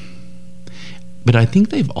 But I think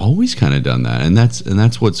they've always kind of done that, and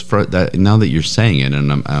that's what's that. Now that you're saying it,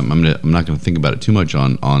 and I'm not going to think about it too much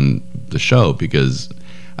on the show because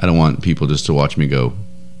I don't want people just to watch me go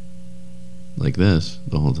like this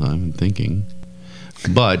the whole time and thinking.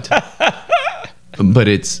 But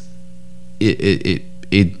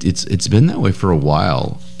it's been that way for a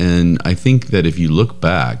while, and I think that if you look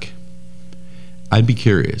back, I'd be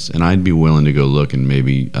curious, and I'd be willing to go look, and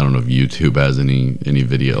maybe I don't know if YouTube has any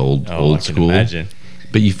video old I can school. imagine.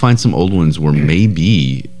 But you find some old ones where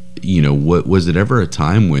maybe what was it ever a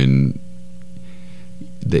time when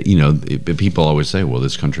that people always say, well,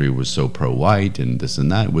 this country was so pro-white and this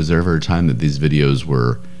and that. Was there ever a time that these videos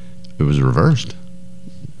it was reversed,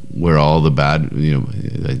 where all the bad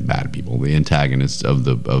people, the antagonists of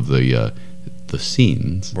the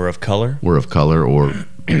scenes We're of color. were of color, or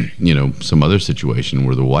some other situation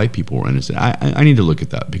where the white people were innocent? I need to look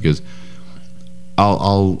at that because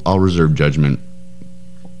I'll reserve judgment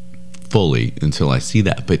fully until I see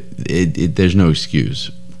that. But there's no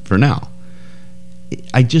excuse for now.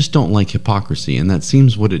 I just don't like hypocrisy, and that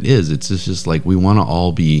seems what it is. It's just like we want to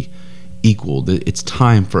all be equal. It's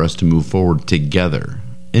time for us to move forward together,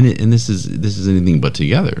 and this is anything but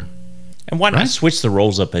together. And why not switch the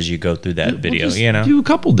roles up as you go through that video? Do a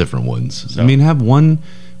couple different ones. So. I mean, have one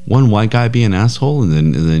white guy be an asshole, and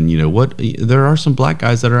then you know what? There are some black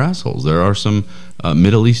guys that are assholes. There are some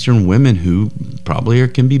Middle Eastern women who probably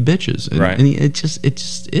can be bitches, and it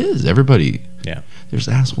just is. Everybody, there's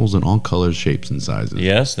assholes in all colors, shapes, and sizes.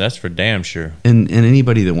 Yes, that's for damn sure. And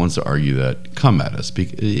anybody that wants to argue that, come at us,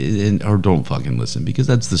 or don't fucking listen, because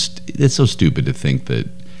it's so stupid to think that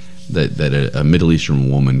a Middle Eastern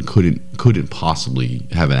woman couldn't possibly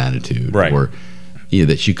have an attitude, or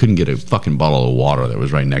that she couldn't get a fucking bottle of water that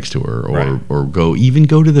was right next to her, or go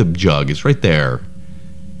to the jug. It's right there.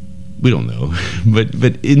 We don't know, but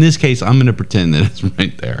in this case, I'm going to pretend that it's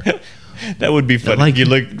right there. That would be funny. Like, you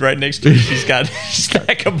look right next to her. She's got a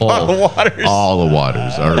stack of bottled waters. All the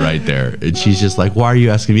waters are right there, and she's just like, "Why are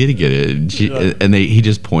you asking me to get it?" And he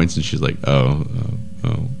just points, and she's like, "Oh."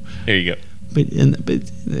 There you go. But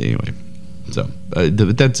anyway, so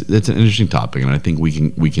that's an interesting topic, and I think we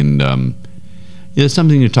can it's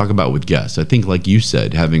something to talk about with guests. I think, like you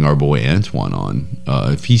said, having our boy Antoine on,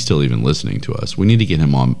 if he's still even listening to us, we need to get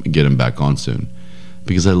him back on soon,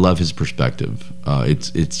 because I love his perspective.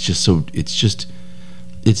 It's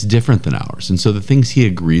different than ours, and so the things he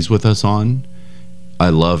agrees with us on, I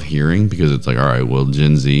love hearing, because it's like, all right, well,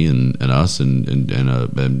 Gen Z and us and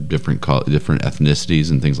different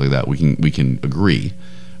ethnicities and things like that, we can agree,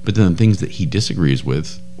 but then things that he disagrees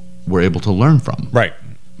with, we're able to learn from. Right.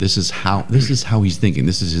 This is how he's thinking.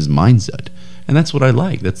 This is his mindset, and that's what I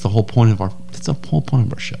like. That's the whole point of our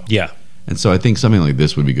show. Yeah. And so I think something like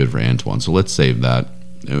this would be good for Antoine. So let's save that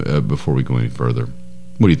before we go any further.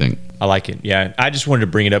 What do you think? I like it. Yeah, I just wanted to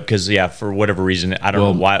bring it up because, for whatever reason, I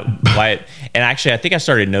don't know why it. And actually, I think I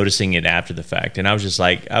started noticing it after the fact, and I was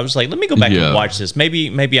like, let me go back and watch this.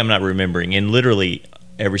 Maybe I'm not remembering. And literally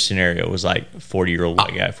every scenario was like 40-year-old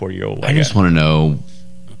white guy, 40-year-old white guy. I just want to know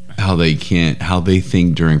how they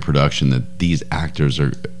think during production that these actors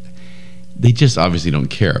they just obviously don't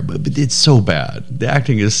care, but it's so bad. The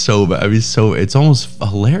acting is so bad. I mean, it's almost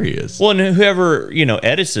hilarious. Well, and whoever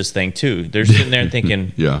edits this thing too, they're sitting there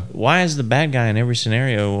thinking, why is the bad guy in every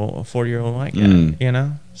scenario a 40-year-old white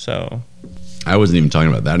guy? So I wasn't even talking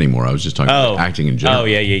about that anymore. I was just talking about acting in general. Oh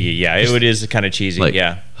yeah. It is kind of cheesy. Like,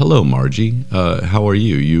 hello, Margie. How are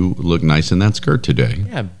you? You look nice in that skirt today.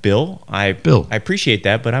 Yeah, Bill. I appreciate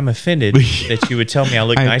that, but I'm offended that you would tell me I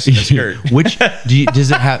look nice in a skirt.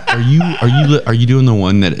 Does it have? Are you doing the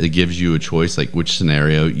one that it gives you a choice, like which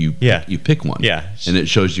scenario you pick one? Yeah, and it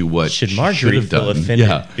shows you what should Marjorie feel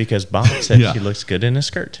offended because Bob said she looks good in a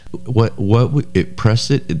skirt. What would it press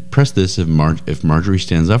this if Marjorie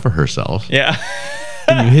stands up for herself? Yeah.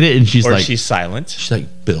 And you hit it, and she's or like, she's silent. She's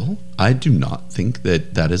like, Bill, I do not think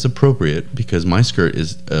that is appropriate because my skirt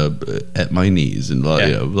is at my knees and blah,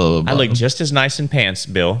 blah, blah, blah. I look just as nice in pants,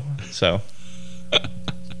 Bill. So,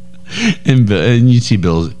 and you see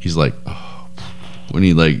Bill, he's like, oh, when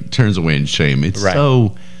he like turns away in shame. It's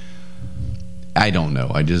so. I don't know.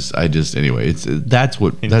 I just anyway.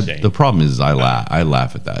 The problem is. I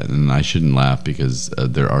laugh at that, and I shouldn't laugh because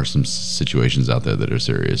there are some situations out there that are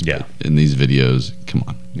serious. Yeah. But in these videos, come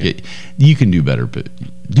on, you can do better, but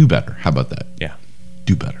do better. How about that? Yeah,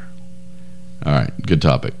 do better. All right, good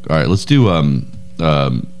topic. All right, let's do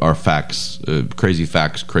our facts, crazy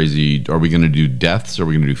facts, crazy. Are we going to do deaths? Or are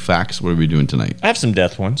we going to do facts? What are we doing tonight? I have some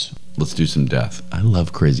death ones. Let's do some death. I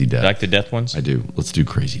love crazy death. You like the death ones? I do. Let's do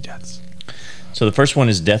crazy deaths. So the first one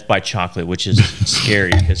is death by chocolate, which is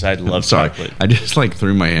scary because I love chocolate. I just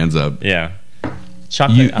threw my hands up. Yeah,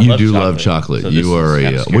 chocolate. You do love chocolate. So you are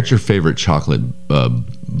what's your favorite chocolate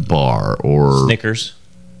bar or Snickers?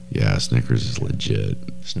 Yeah, Snickers is legit.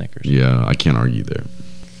 Snickers. Yeah, I can't argue there.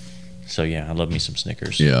 So yeah, I love me some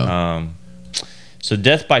Snickers. Yeah. So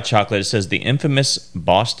death by chocolate, it says the infamous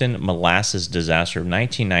Boston molasses disaster of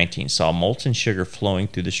 1919 saw molten sugar flowing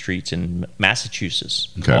through the streets in Massachusetts,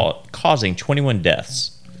 causing 21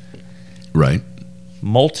 deaths. Right.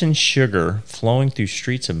 Molten sugar flowing through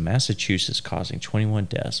streets of Massachusetts causing 21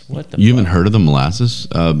 deaths. What the You haven't heard of the molasses?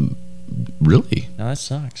 Really? No, that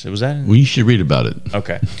sucks. Was that Well, you should read about it.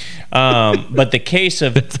 Okay. But the case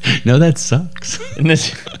of... No, that sucks.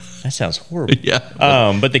 That sounds horrible.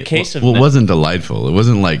 Yeah. But the case of... Well, it wasn't delightful. It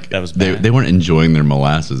wasn't like... That was bad. They weren't enjoying their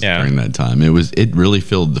molasses during that time. It really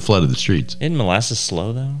flooded the streets. Isn't molasses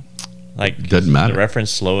slow, though? Like, doesn't matter. The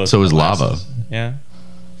reference slow. So is lava. Yeah.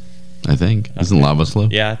 I think. Isn't lava slow?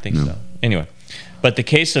 Yeah, I think so. Anyway. But the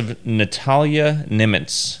case of Natalia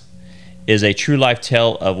Nimitz is a true life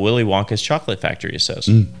tale of Willy Wonka's Chocolate Factory, it says.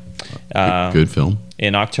 Good film.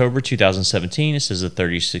 In October 2017, it says a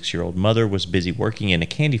 36-year-old mother was busy working in a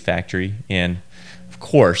candy factory in, of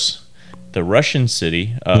course, the Russian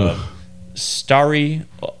city of Stary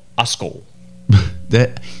Oskol.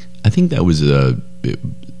 I think that was a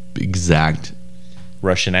exact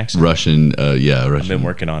Russian accent. Russian. Russian. I've been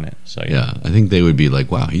working on it. So Yeah, I think they would be like,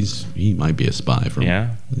 "Wow, he might be a spy from."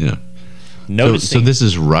 Yeah. Yeah. Noticing So this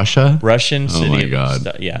is Russia. Russian city. Oh my God.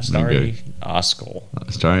 Stary Okay. Oskol.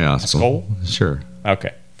 Stary Oskol. Oskol? Sure.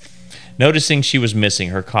 Okay. Noticing she was missing,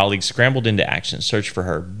 her colleagues scrambled into action, searched for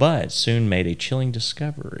her, but soon made a chilling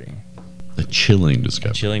discovery. A chilling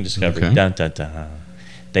discovery. Chilling discovery. Okay. Dun, dun, dun.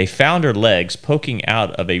 They found her legs poking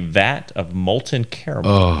out of a vat of molten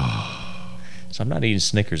caramel. Oh. So I'm not eating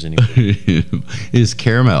Snickers anymore. It is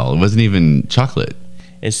caramel. It wasn't even chocolate.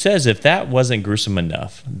 It says if that wasn't gruesome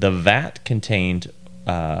enough, the vat contained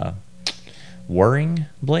whirring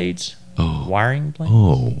blades. Oh. Wiring blades?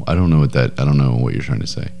 Oh, I don't know what you're trying to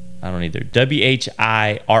say. I don't either.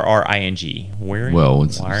 WHIRRING. Whirring? Well,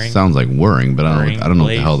 it Wiring? sounds like whirring, but I don't know what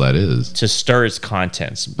the blades. hell that is. To stir its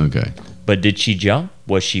contents. Okay. But did she jump?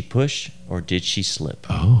 Was she pushed? Or did she slip?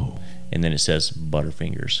 Oh. And then it says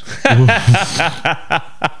Butterfingers.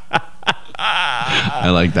 I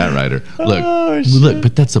like that writer. Look,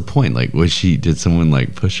 but that's the point. Like, did someone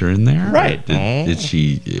like push her in there? Right. Did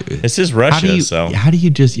she? This is Russia, so. How do you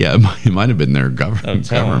just? Yeah, it might have been their government.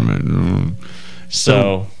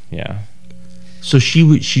 So, yeah. So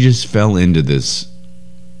she just fell into this.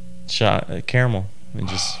 Shot caramel and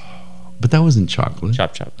just But that wasn't chocolate.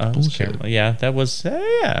 chop. Oh, it was Bullshit. caramel. Yeah, that was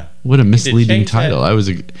yeah. What a misleading change that. title.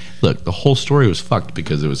 Look, the whole story was fucked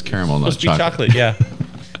because it was caramel, not Supposed to be chocolate. Yeah.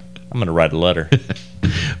 I'm gonna write a letter.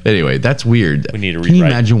 Anyway, that's weird. We need to Can you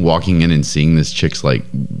rewrite. imagine walking in and seeing this chick's like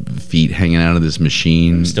feet hanging out of this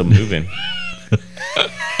machine? Still moving.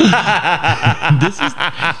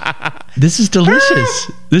 This is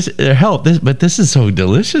delicious. But this is so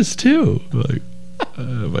delicious too. Like,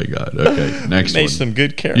 oh my god. Okay, next Made one. some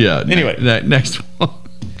good caramel. Yeah. Anyway, Next one.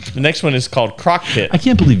 the next one is called Crockpit. I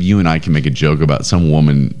can't believe you and I can make a joke about some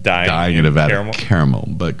woman dying in a vat caramel. of caramel.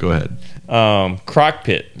 But go ahead.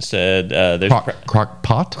 Crockpit said there's Crock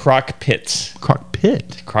pot. Crockpits.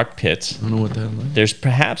 Crockpit. Crockpits. I don't know what that is. There's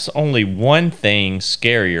perhaps only one thing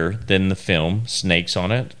scarier than the film Snakes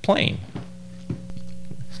on a Plane.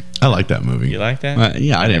 I like that movie. You like that?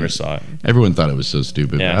 Yeah, I never didn't. saw it. Everyone thought it was so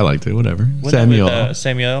stupid. Yeah. But I liked it. Whatever. Wasn't Samuel. that with,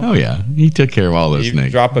 Samuel? Oh yeah, he took care of all those You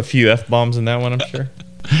snakes. drop a few F-bombs in that one, I'm sure.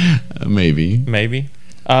 Maybe. Maybe.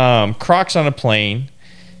 Crocs on a Plane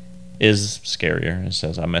is scarier. It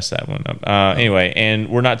says I messed that one up. Anyway, and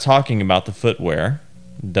we're not talking about the footwear,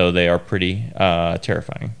 though they are pretty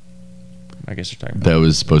terrifying. I guess they're talking about That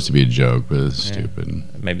was supposed to be a joke, but it's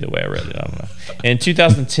stupid. maybe the way I read it. I don't know. In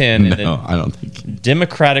 2010, in No, the I don't think.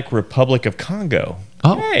 Democratic Republic of Congo.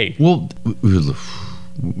 Oh, Hey. well,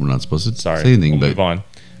 we're not supposed to Sorry. say anything, We'll but move on.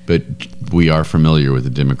 but we are familiar with the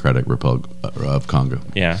Democratic Republic of Congo.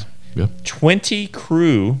 Yeah. Yeah. 20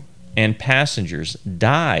 crew and passengers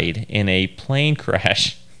died in a plane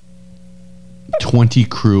crash. 20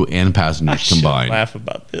 crew and I passengers shouldn't combined. laugh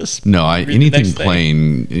about this. No, Read the anything next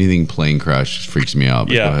thing. plane crash freaks me out.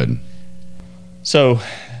 But Yeah. go ahead. So,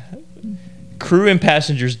 crew and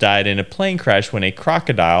passengers died in a plane crash when a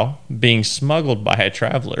crocodile, being smuggled by a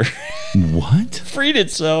traveler, What? freed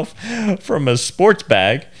itself from a sports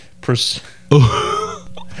bag,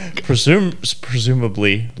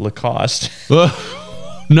 presumably Lacoste.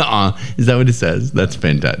 Nuh-uh. Is that what it says? That's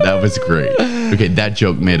fantastic. That was great. Okay, that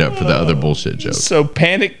joke made up for the other bullshit joke. So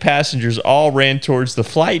panicked passengers all ran towards the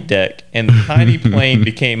flight deck, and the tiny plane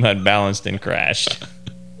became unbalanced and crashed.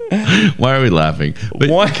 Why are we laughing?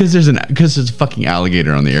 Why? Because there's a fucking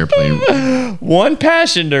alligator on the airplane. One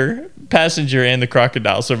passenger and the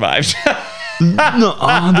crocodile survived.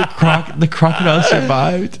 Nuh-uh. The crocodile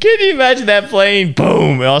survived. Can you imagine that plane?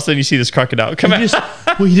 Boom! And all of a sudden you see this crocodile come out.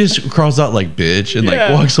 He just crawls out like bitch and Yeah.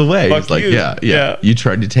 like walks away. Fuck It's like, you. yeah, Yeah. you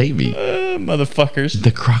tried to take me. Motherfuckers.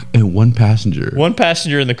 One passenger. One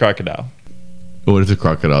passenger and the crocodile. What if the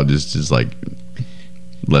crocodile just like,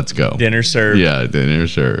 let's go? Dinner served. Yeah, dinner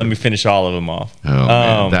served. Let me finish all of them off. Oh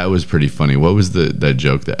man, that was pretty funny. What was that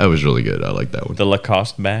joke? That was really good. I like that one. The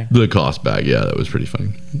Lacoste bag. The cost bag. Yeah, that was pretty funny.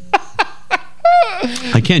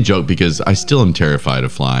 I can't joke because I still am terrified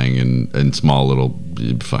of flying in small little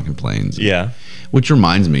fucking planes. Yeah. Which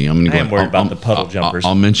reminds me, I'm I am worried about the puddle jumpers.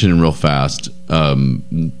 I'll mention it real fast.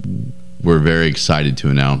 We're very excited to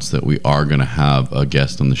announce that we are going to have a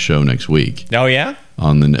guest on the show next week. Oh yeah?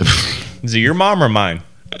 On the Is it your mom or mine?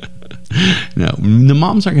 No, the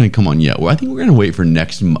moms aren't going to come on yet. Well, I think we're going to wait for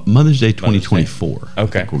next Mother's Day 2024. I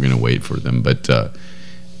think we're going to wait for them, but we're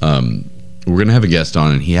going to have a guest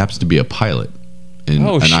on, and he happens to be a pilot. And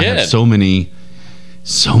I have so many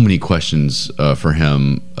questions for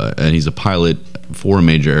him. And he's a pilot for a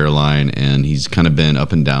major airline, and he's kind of been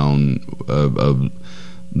up and down of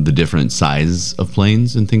the different sizes of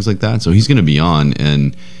planes and things like that. So he's going to be on,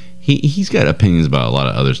 and he's got opinions about a lot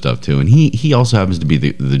of other stuff too. And he also happens to be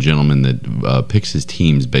the gentleman that picks his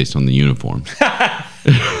teams based on the uniform.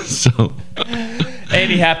 So. And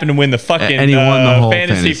he happened to win the fucking and he won the whole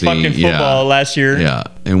fantasy fucking football last year. Yeah,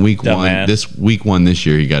 and week one this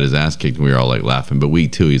year, he got his ass kicked, and we were all like laughing. But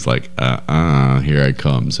week 2, he's like, here I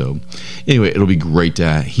come. So anyway, it'll be great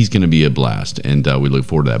to. He's going to be a blast, and we look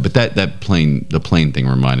forward to that. But the plane thing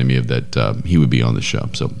reminded me of that he would be on the show.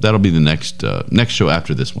 So that'll be the next show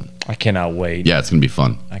after this one. I cannot wait. Yeah, it's going to be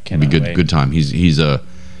fun. I cannot It'll be wait. Good time. He's a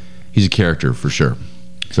character for sure.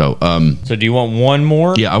 So do you want one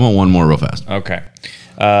more? Yeah, I want one more real fast. Okay.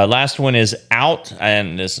 Last one is out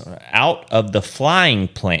of the flying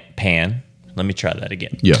pan. Let me try that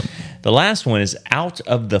again. Yeah. The last one is out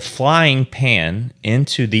of the flying pan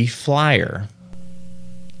into the flyer.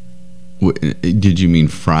 Did you mean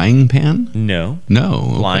frying pan? No.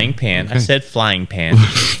 No. Flying pan. Okay. I said flying pan.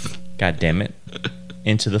 God damn it.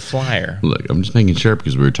 Into the flyer. Look, I'm just making sure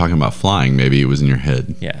because we were talking about flying. Maybe it was in your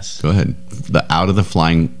head. Yes. Go ahead. Out of the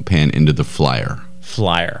flying pan into the flyer.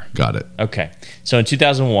 Flyer. Got it. Okay. So in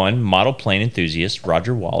 2001, model plane enthusiast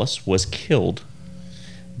Roger Wallace was killed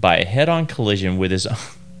by a head-on collision with his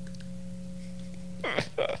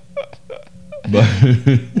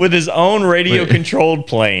with his own radio-controlled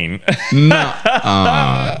plane. No.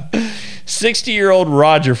 60-year-old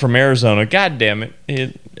Roger from Arizona. God damn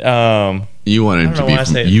it. You wanted him to be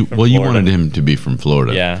from you wanted him to be from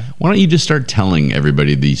Florida. Yeah. Why don't you just start telling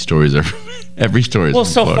everybody these stories? Every story is Well,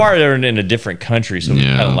 from so Florida. far they're in a different country, so we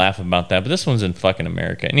kind of laugh about that. But this one's in fucking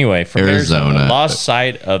America. Anyway, from Arizona lost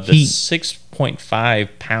sight of the 6.5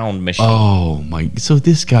 pound machine. Oh my! So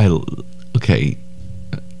this guy. Okay,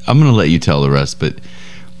 I'm gonna let you tell the rest, but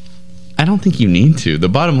I don't think you need to. The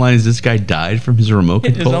bottom line is this guy died from his remote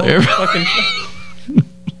control airplane.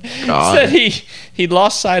 Said he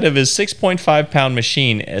lost sight of his 6.5 pound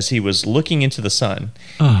machine as he was looking into the sun.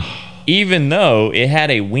 Even though it had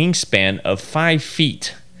a wingspan of 5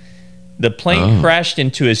 feet. The plane crashed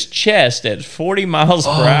into his chest at 40 miles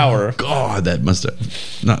per hour. God, that must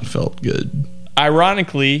have not felt good.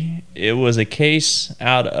 Ironically, it was a case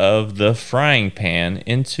out of the frying pan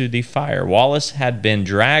into the fire. Wallace had been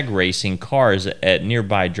drag racing cars at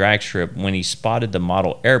nearby drag strip when he spotted the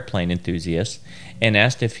model airplane enthusiast and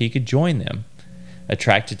asked if he could join them,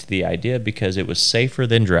 attracted to the idea because it was safer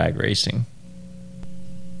than drag racing.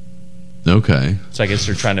 Okay. So I guess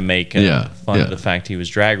they're trying to make fun of the fact he was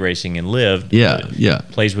drag racing and lived.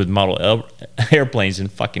 Plays with model airplanes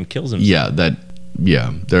and fucking kills himself. There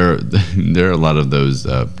are a lot of those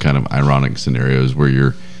kind of ironic scenarios where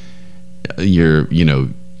you're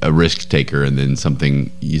a risk taker and then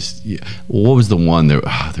something. What was the one there?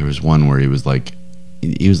 There was one where he was like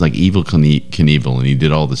Evel Knievel and he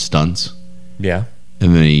did all the stunts. Yeah.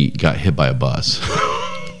 And then he got hit by a bus.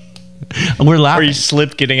 And we're laughing. Or he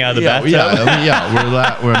slipped getting out of the bathtub.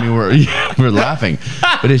 We're laughing.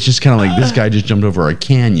 But it's just kind of like this guy just jumped over a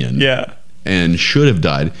canyon. Yeah. And should have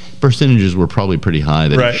died. Percentages were probably pretty high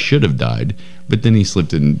that he should have died. But then he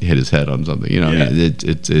slipped and hit his head on something.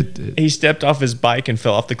 He stepped off his bike and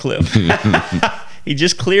fell off the cliff. He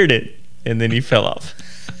just cleared it and then he fell off.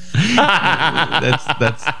 that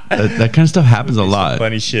kind of stuff happens a lot.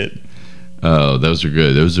 Funny shit. Oh, those are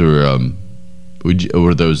good. Those are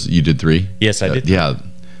were those you did 3? Yes, I did. Yeah,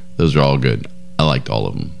 those are all good. I liked all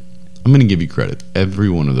of them. I'm going to give you credit. Every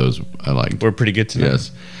one of those I liked. We're pretty good tonight. Yes.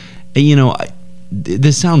 And,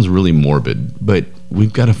 this sounds really morbid, but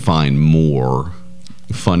we've got to find more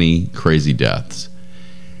funny, crazy deaths.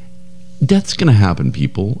 Death's going to happen,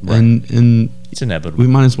 people, and it's inevitable. We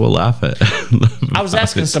might as well laugh at. I was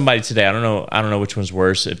asking somebody today. I don't know which one's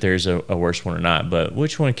worse, if there's a worse one or not. But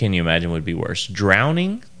which one can you imagine would be worse?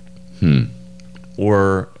 Drowning,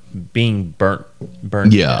 or being burnt?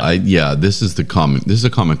 Yeah. This is a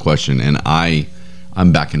common question, and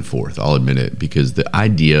I'm back and forth. I'll admit it, because the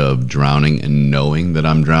idea of drowning and knowing that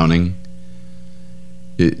I'm drowning,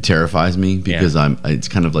 it terrifies me, because it's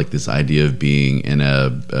kind of like this idea of being in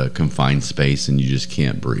a confined space and you just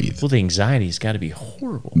can't breathe. Well, the anxiety's got to be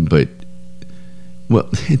horrible. But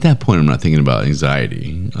at that point, I'm not thinking about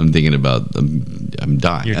anxiety. I'm thinking about I'm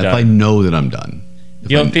dying. If I know that I'm done,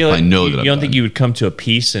 You don't think you would come to a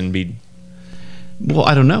peace and be? Well,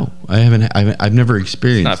 I don't know. I've never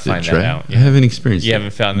experienced Let's not it, find Trey. that out, I haven't experienced it. You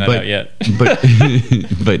haven't found that out yet. But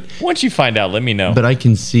but Once you find out, let me know. but I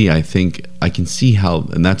can see. I think I can see how,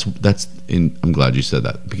 and that's. I'm glad you said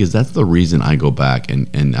that, because that's the reason I go back,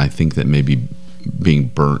 and I think that maybe being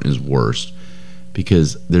burnt is worse,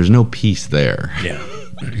 because there's no peace there. Yeah.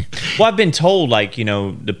 Well, I've been told, like,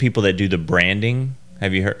 the people that do the branding.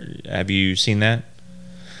 Have you seen that?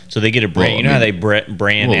 So they get a brand. Well, you know how they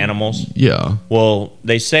brand animals? Yeah. Well,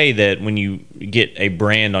 they say that when you get a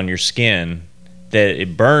brand on your skin, that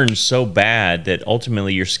it burns so bad that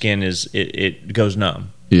ultimately your skin it goes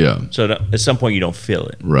numb. Yeah. So at some point you don't feel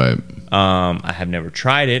it. Right. I have never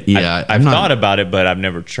tried it. Yeah, I've thought about it, but I've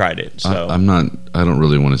never tried it. So I'm not. I don't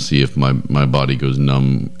really want to see if my body goes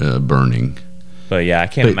numb, burning. But yeah, I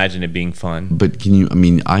can't imagine it being fun. But can you? I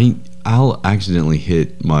mean, I'll accidentally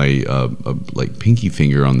hit my like pinky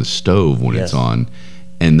finger on the stove when it's on,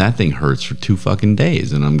 and that thing hurts for 2 fucking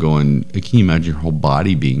days. And I'm going, can you imagine your whole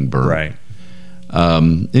body being burned? Right.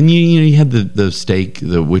 And you had the stake,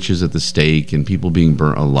 the witches at the stake, and people being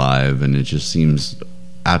burnt alive, and it just seems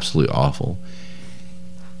absolutely awful.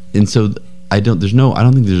 And so I don't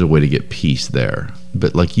think there's a way to get peace there.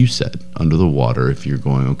 But like you said, under the water, if you're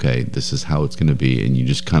going, okay, this is how it's going to be, and you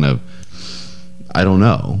just kind of, I don't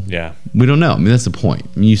know. Yeah. We don't know. I mean, that's the point.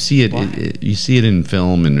 I mean, you see it, you see it in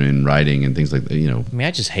film and in writing and things like that. I mean,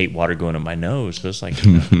 I just hate water going up my nose. So it's like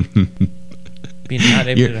being not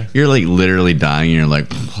able to. You're like literally dying. And you're like,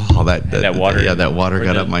 oh, that water. Yeah, that water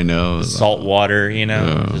got up my nose. Salt water.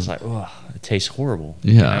 Just like, oh, it tastes horrible.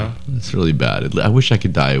 Yeah, it's really bad. I wish I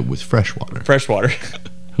could die with fresh water. Fresh water.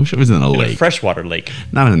 I wish it was in a lake. A freshwater lake.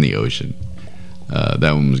 Not in the ocean.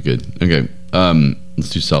 That one was good. Okay, let's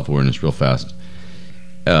do self-awareness real fast.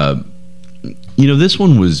 This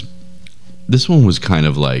one was kind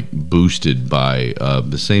of like boosted by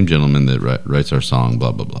the same gentleman that writes our song,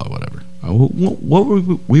 blah blah blah, whatever. What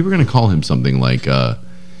we were going to call him something like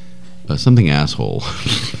something asshole.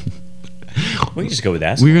 We can just go with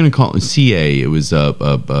asshole. We were going to call it CA. It was I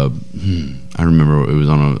remember it was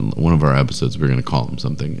on one of our episodes. We were going to call him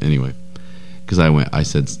something anyway, because I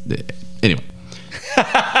said anyway.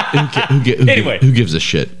 Who gives a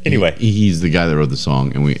shit? Anyway, he's the guy that wrote the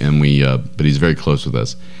song, but he's very close with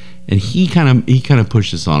us, and he kind of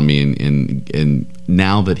pushed this on me, and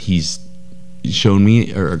now that he's shown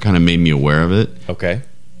me or kind of made me aware of it, okay,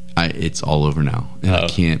 it's all over now,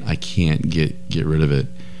 and I can't get rid of it,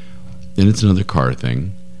 and it's another car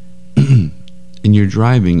thing. And you're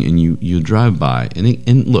driving, and you drive by,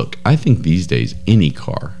 and look, I think these days any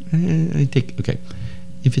car,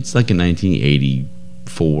 if it's like a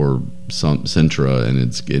 1984 Sentra and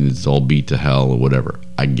it's all beat to hell or whatever,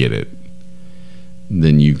 I get it.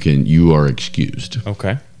 Then you are excused.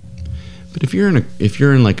 Okay. But if you're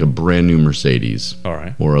in like a brand new Mercedes, all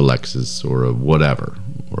right, or a Lexus or a whatever,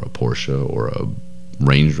 or a Porsche or a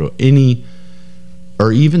Range Rover,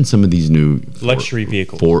 or even some of these new luxury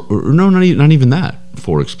vehicles, not even that,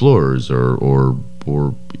 Ford Explorers or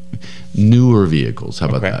newer vehicles. How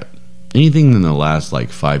about that? Anything in the last like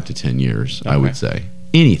 5 to 10 years, I would say.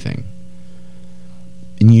 Anything.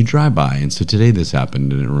 And you drive by, and so today this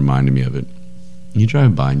happened, and it reminded me of it. You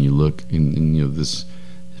drive by and you look, and this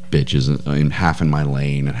bitch is in half in my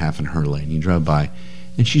lane and half in her lane. You drive by,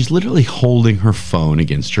 and she's literally holding her phone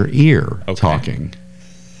against her ear, talking.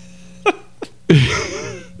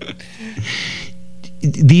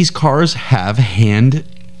 These cars have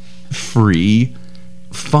hand-free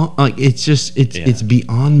phone. Like it's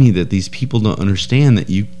beyond me that these people don't understand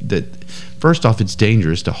that first off, it's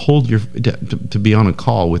dangerous to hold to be on a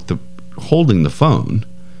call with holding the phone,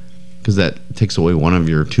 because that takes away one of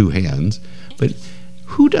your two hands. But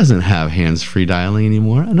who doesn't have hands-free dialing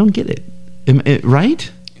anymore? I don't get it.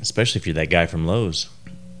 Right? Especially if you're that guy from Lowe's.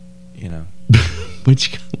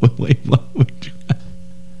 Which wait, you're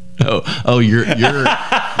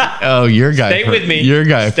guy. Stay with me. Your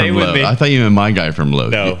guy Stay from with Lowe's. me. I thought you meant my guy from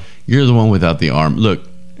Lowe's. No, you're the one without the arm. Look,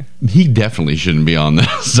 he definitely shouldn't be on the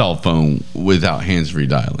cell phone without hands-free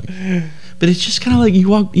dialing. But it's just kind of like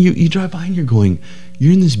you drive by and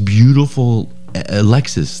you're in this beautiful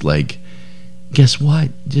Lexus. Like, guess what?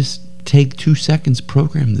 Just take 2 seconds,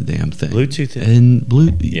 program the damn thing. Bluetooth it. And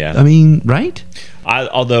Bluetooth. Yeah. I mean, right?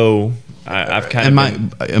 I've kind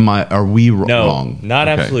of are we wrong? No, not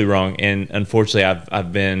absolutely wrong. And unfortunately,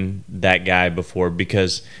 I've been that guy before,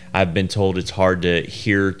 because I've been told it's hard to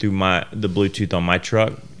hear through the Bluetooth on my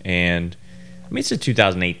truck. And I mean, it's a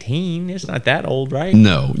 2018. It's not that old, right?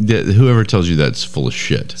 No, whoever tells you that's full of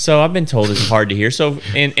shit. So I've been told it's hard to hear. So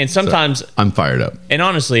and sometimes so I'm fired up. And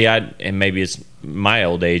honestly, and maybe it's my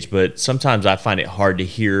old age, but sometimes I find it hard to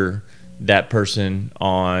hear that person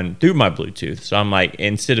on through my Bluetooth. So I'm like,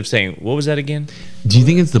 instead of saying, what was that again? Do you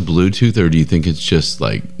think it's the Bluetooth, or do you think it's just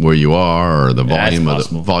like where you are, or the volume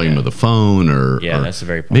of the phone, or that's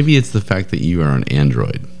very possible. Maybe it's the fact that you are on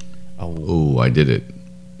Android. Oh, I did it.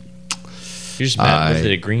 You're just mad. Was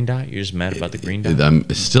it a green dot? You're just mad about the green dot? I'm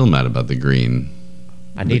still mad about the green.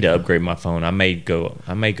 I need to upgrade my phone. I may go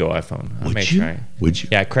iPhone. I may try. Would you?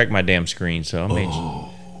 Yeah, I cracked my damn screen, so I may.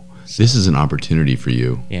 This is an opportunity for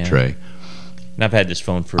you, Trey. And I've had this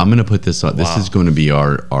phone for. I'm going to put this on. This is going to be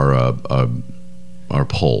our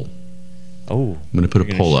poll. Oh, I'm going to put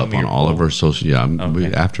a poll up on all of our social. Yeah,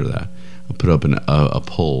 after that, I'll put up a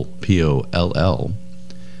poll, POLL,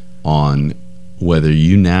 on whether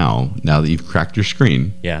you now that you've cracked your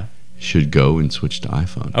screen, should go and switch to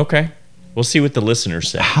iPhone. Okay, we'll see what the listeners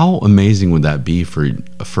say. How amazing would that be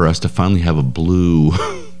for us to finally have a blue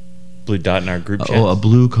dot in our group chat? A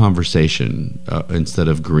blue conversation instead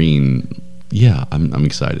of green. Yeah, I'm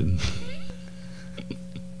excited.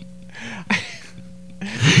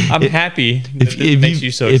 I'm happy that it makes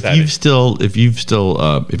you so excited. If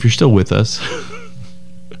you're still with us,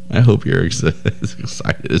 I hope you're as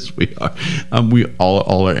excited as we are. We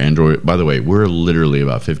all are Android. By the way, we're literally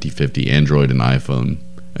about 50-50 Android and iPhone,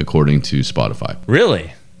 according to Spotify.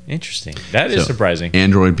 Really? Interesting. That is surprising.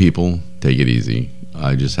 Android people, take it easy.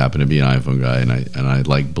 I just happen to be an iPhone guy, and I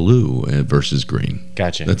like blue versus green.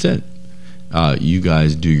 Gotcha. That's it. You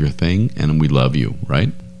guys do your thing, and we love you, right?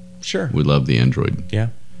 Sure. We love the Android. Yeah.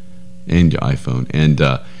 And iPhone. And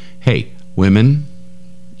hey, women,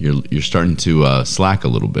 you're starting to slack a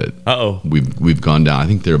little bit. Uh-oh. We've gone down. I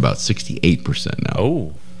think they're about 68% now.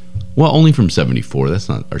 Oh. Well, only from 74. That's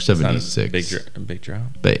not, or 76. A big drop.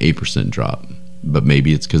 But 8% drop. But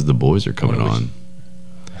maybe it's because the boys are coming on,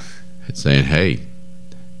 saying, "Hey,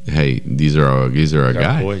 these are our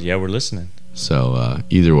guys." Boys. Yeah, we're listening. So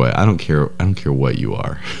either way, I don't care what you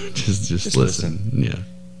are. just listen. Yeah.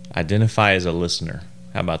 Identify as a listener.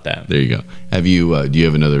 How about that? There you go. Have you? Do you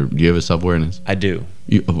have a self-awareness? I do.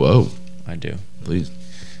 I do. Please.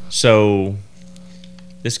 So,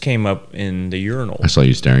 this came up in the urinal. I saw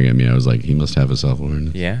you staring at me. I was like, he must have a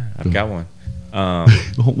self-awareness. Yeah, I've got one.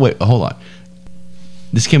 Wait, hold on.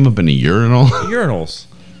 This came up in a urinal? Urinals.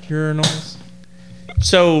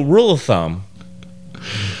 So, rule of thumb,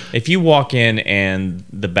 if you walk in and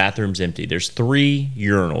the bathroom's empty, there's 3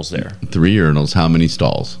 urinals there. 3 urinals. How many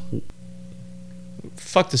stalls?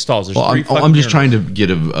 Fuck the stalls. There's 3 fucking I'm just urinals. trying to get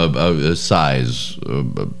a size.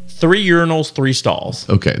 3 urinals, 3 stalls.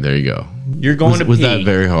 Okay, there you go. You're going to pee. Was that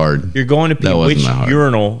very hard? You're going to pee. That wasn't Which that hard.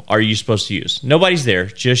 urinal are you supposed to use? Nobody's there,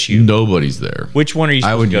 just you. Nobody's there. Which one are you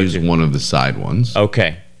supposed to go to? I would use one of the side ones.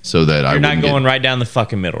 Okay. So that You're not going right down the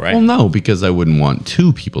fucking middle, right? Well, no, because I wouldn't want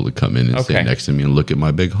 2 people to come in and Okay. sit next to me and look at my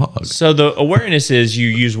big hog. So the awareness is you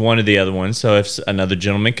use one of the other ones. So if another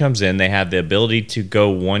gentleman comes in, they have the ability to go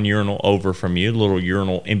 1 urinal over from you, a little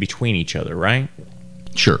urinal in between each other, right?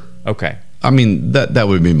 Sure. Okay. I mean, that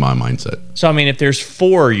would be my mindset. So, I mean, if there's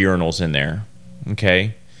 4 urinals in there,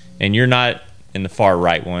 okay, and you're not in the far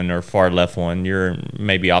right one or far left one, you're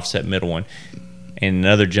maybe offset middle one, and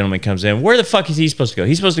another gentleman comes in, where the fuck is he supposed to go?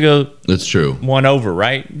 He's supposed to go That's true. 1 over,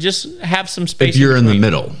 right? Just have some space. If you're in the between.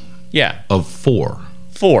 middle Yeah. of 4,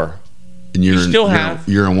 4. and you're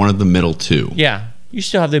in one of the middle 2. Yeah. You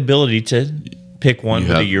still have the ability to pick one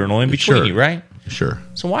with a urinal in between you, right? Sure.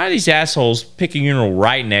 So why are these assholes picking a urinal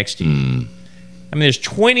right next to you? I mean, there's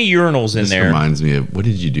 20 urinals in there. This reminds me of, what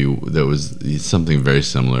did you do that was something very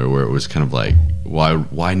similar, where it was kind of like,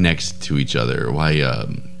 why next to each other? Why,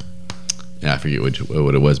 I forget what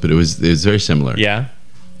it was, but it was very similar. Yeah.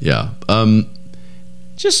 Yeah.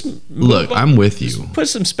 Just Look, I'm with you. Put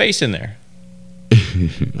some space in there.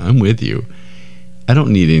 I'm with you. I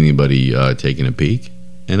don't need anybody taking a peek,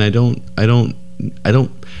 and I don't.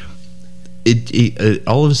 It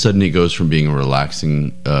all of a sudden it goes from being a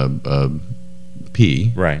relaxing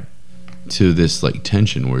pee, Right. to this like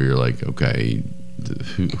tension where you're like, okay,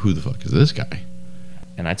 who the fuck is this guy?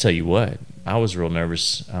 And I tell you what, I was real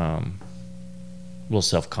nervous, a little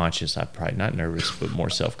self-conscious. I probably not nervous, but more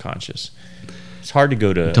self-conscious. It's hard to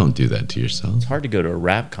go to. Don't do that to yourself. It's hard to go to a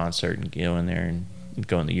rap concert and go in there and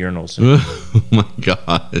go in the urinals and Oh my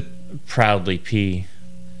god! proudly pee.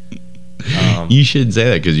 You shouldn't say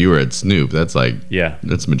that because you were at Snoop. That's like, Yeah.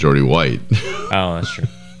 that's majority white. Oh, that's true.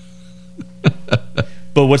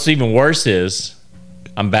 But what's even worse is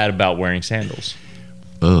I'm bad about wearing sandals.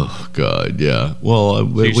 Oh god, yeah. Well,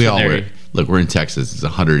 we all wear. Look, we're in Texas. It's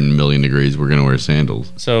 100 million degrees. We're gonna wear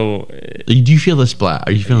sandals. So Do you feel the splat?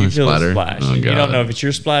 Are you feeling the feel splatter? the splash. Oh, You God. don't know if it's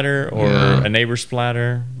your splatter or Yeah. a neighbor's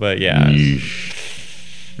splatter, but yeah. Yeesh.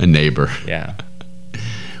 A neighbor. Yeah.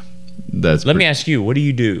 Let me ask you, what do?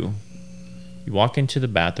 You walk into the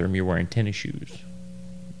bathroom, you're wearing tennis shoes.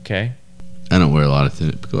 Okay? I don't wear a lot of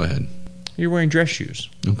tennis, but go ahead. You're wearing dress shoes.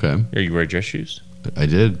 Okay. Are you wearing dress shoes? I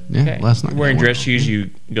did. Yeah, Okay. last night. You're wearing dress shoes, you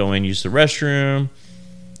go in, use the restroom,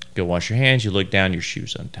 go wash your hands, you look down, your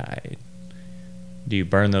shoes untied. Do you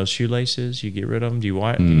burn those shoelaces? You get rid of them? Do you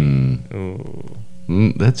want?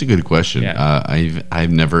 That's a good question. Yeah.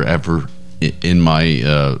 I've never ever in my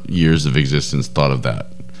years of existence thought of that.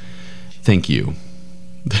 Thank you.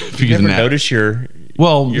 You never notice your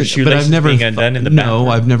shoelaces being undone in the bathroom? No,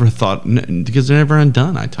 I've never thought because they're never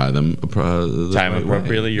undone. I tie them. Time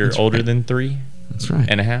appropriately. You're older than 3. That's right.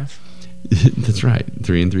 And a half. That's right.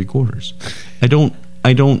 3 3/4.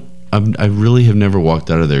 I really have never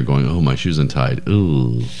walked out of there going, "Oh, my shoe's untied."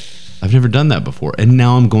 Ooh, I've never done that before, and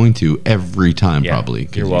now I'm going to every time probably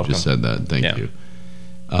because you just said that. Thank you.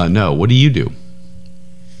 No, what do you do?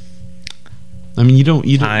 I mean, you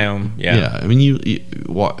tie them. Yeah. I mean, you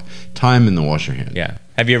tie them and then wash your hands. Yeah.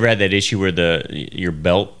 Have you ever had that issue where your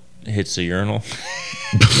belt hits the urinal?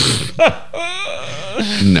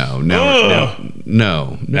 No.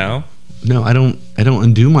 I don't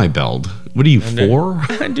undo my belt. What are you for?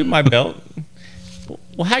 Undo my belt.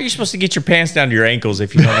 Well, how are you supposed to get your pants down to your ankles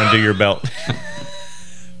if you don't undo your belt?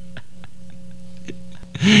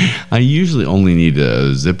 I usually only need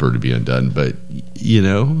a zipper to be undone, but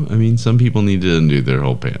I mean, some people need to undo their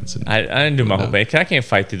whole pants. I undo my whole pants. I can't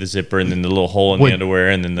fight through the zipper and then the little hole in the underwear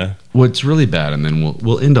and then the. What's really bad, and then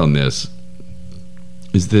we'll end on this.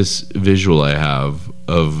 Is this visual I have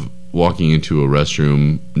of walking into a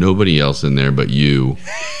restroom, nobody else in there but you,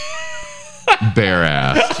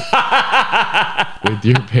 bare-assed, with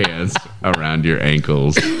your pants around your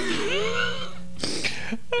ankles.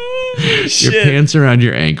 Your pants around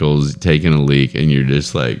your ankles, taking a leak, and you're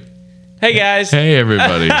just like, "Hey guys, hey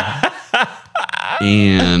everybody,"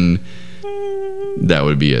 and that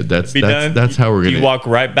would be it. That's how we're gonna. Do you walk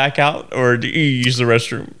right back out, or do you use the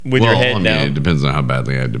restroom with your head down? It depends on how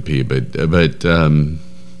badly I had to pee, but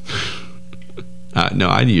no,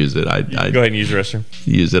 I'd use it. I'd go ahead and use the restroom.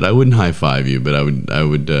 Use it. I wouldn't high five you, but I'd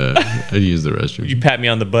use the restroom. You pat me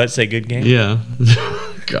on the butt, say good game. Yeah.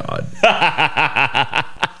 God.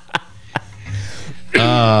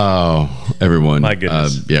 Oh, everyone! My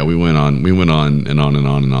goodness. We went on and on and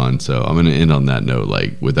on and on. So I'm going to end on that note,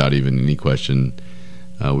 like without even any question.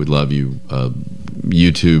 We love you,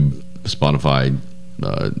 YouTube, Spotify,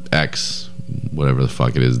 X, whatever the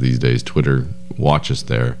fuck it is these days. Twitter. Watch us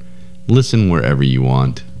there. Listen wherever you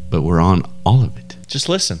want, but we're on all of it. Just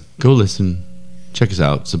listen. Go listen. Check us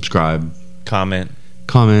out. Subscribe. Comment,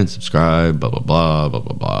 subscribe. Blah blah blah blah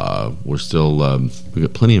blah blah. We're still we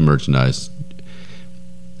got plenty of merchandise.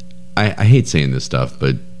 I hate saying this stuff,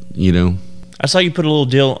 but I saw you put a little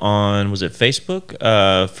deal on, was it Facebook,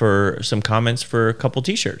 for some comments for a couple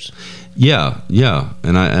T-shirts. Yeah,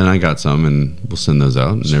 and I got some, and we'll send those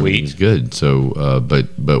out, and everything's good. So, but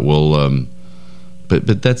we'll,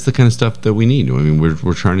 but that's the kind of stuff that we need. I mean,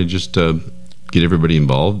 we're trying to just get everybody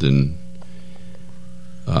involved, and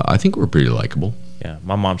I think we're pretty likable. Yeah,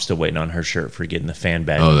 my mom's still waiting on her shirt for getting the fan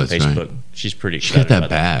badge on Facebook. Right. She's pretty excited. She got that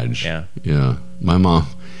badge. Yeah.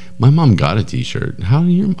 My mom got a T-shirt. How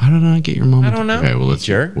did I not get your mom? I don't know. Okay, well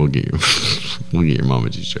we'll get your mom a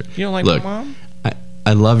T-shirt. You don't like my mom?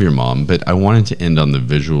 I love your mom, but I wanted to end on the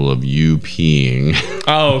visual of you peeing.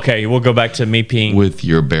 Oh, okay. We'll go back to me peeing with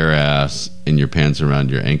your bare ass and your pants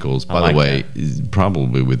around your ankles. By the way,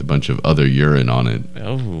 probably with a bunch of other urine on it.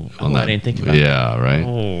 I didn't think about that. Yeah, right.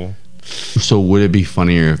 Oh. So would it be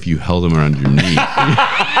funnier if you held them around your knee?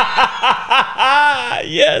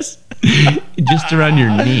 Yes. Just around your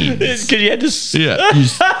knees. Because you had to. Yeah.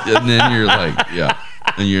 And then you're like,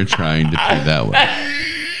 and you're trying to pee that way.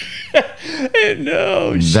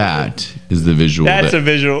 No. That is the visual. That's a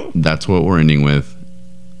visual. That's what we're ending with.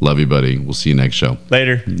 Love you, buddy. We'll see you next show.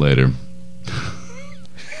 Later.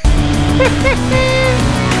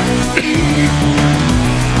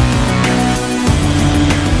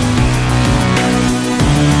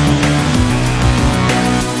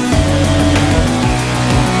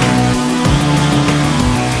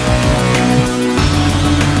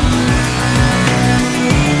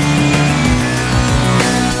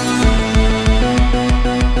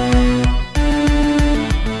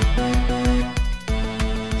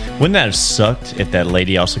 Wouldn't that have sucked if that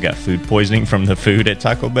lady also got food poisoning from the food at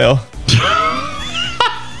Taco Bell?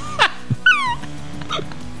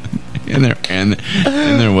 and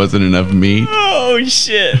there wasn't enough meat. Oh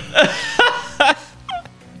shit.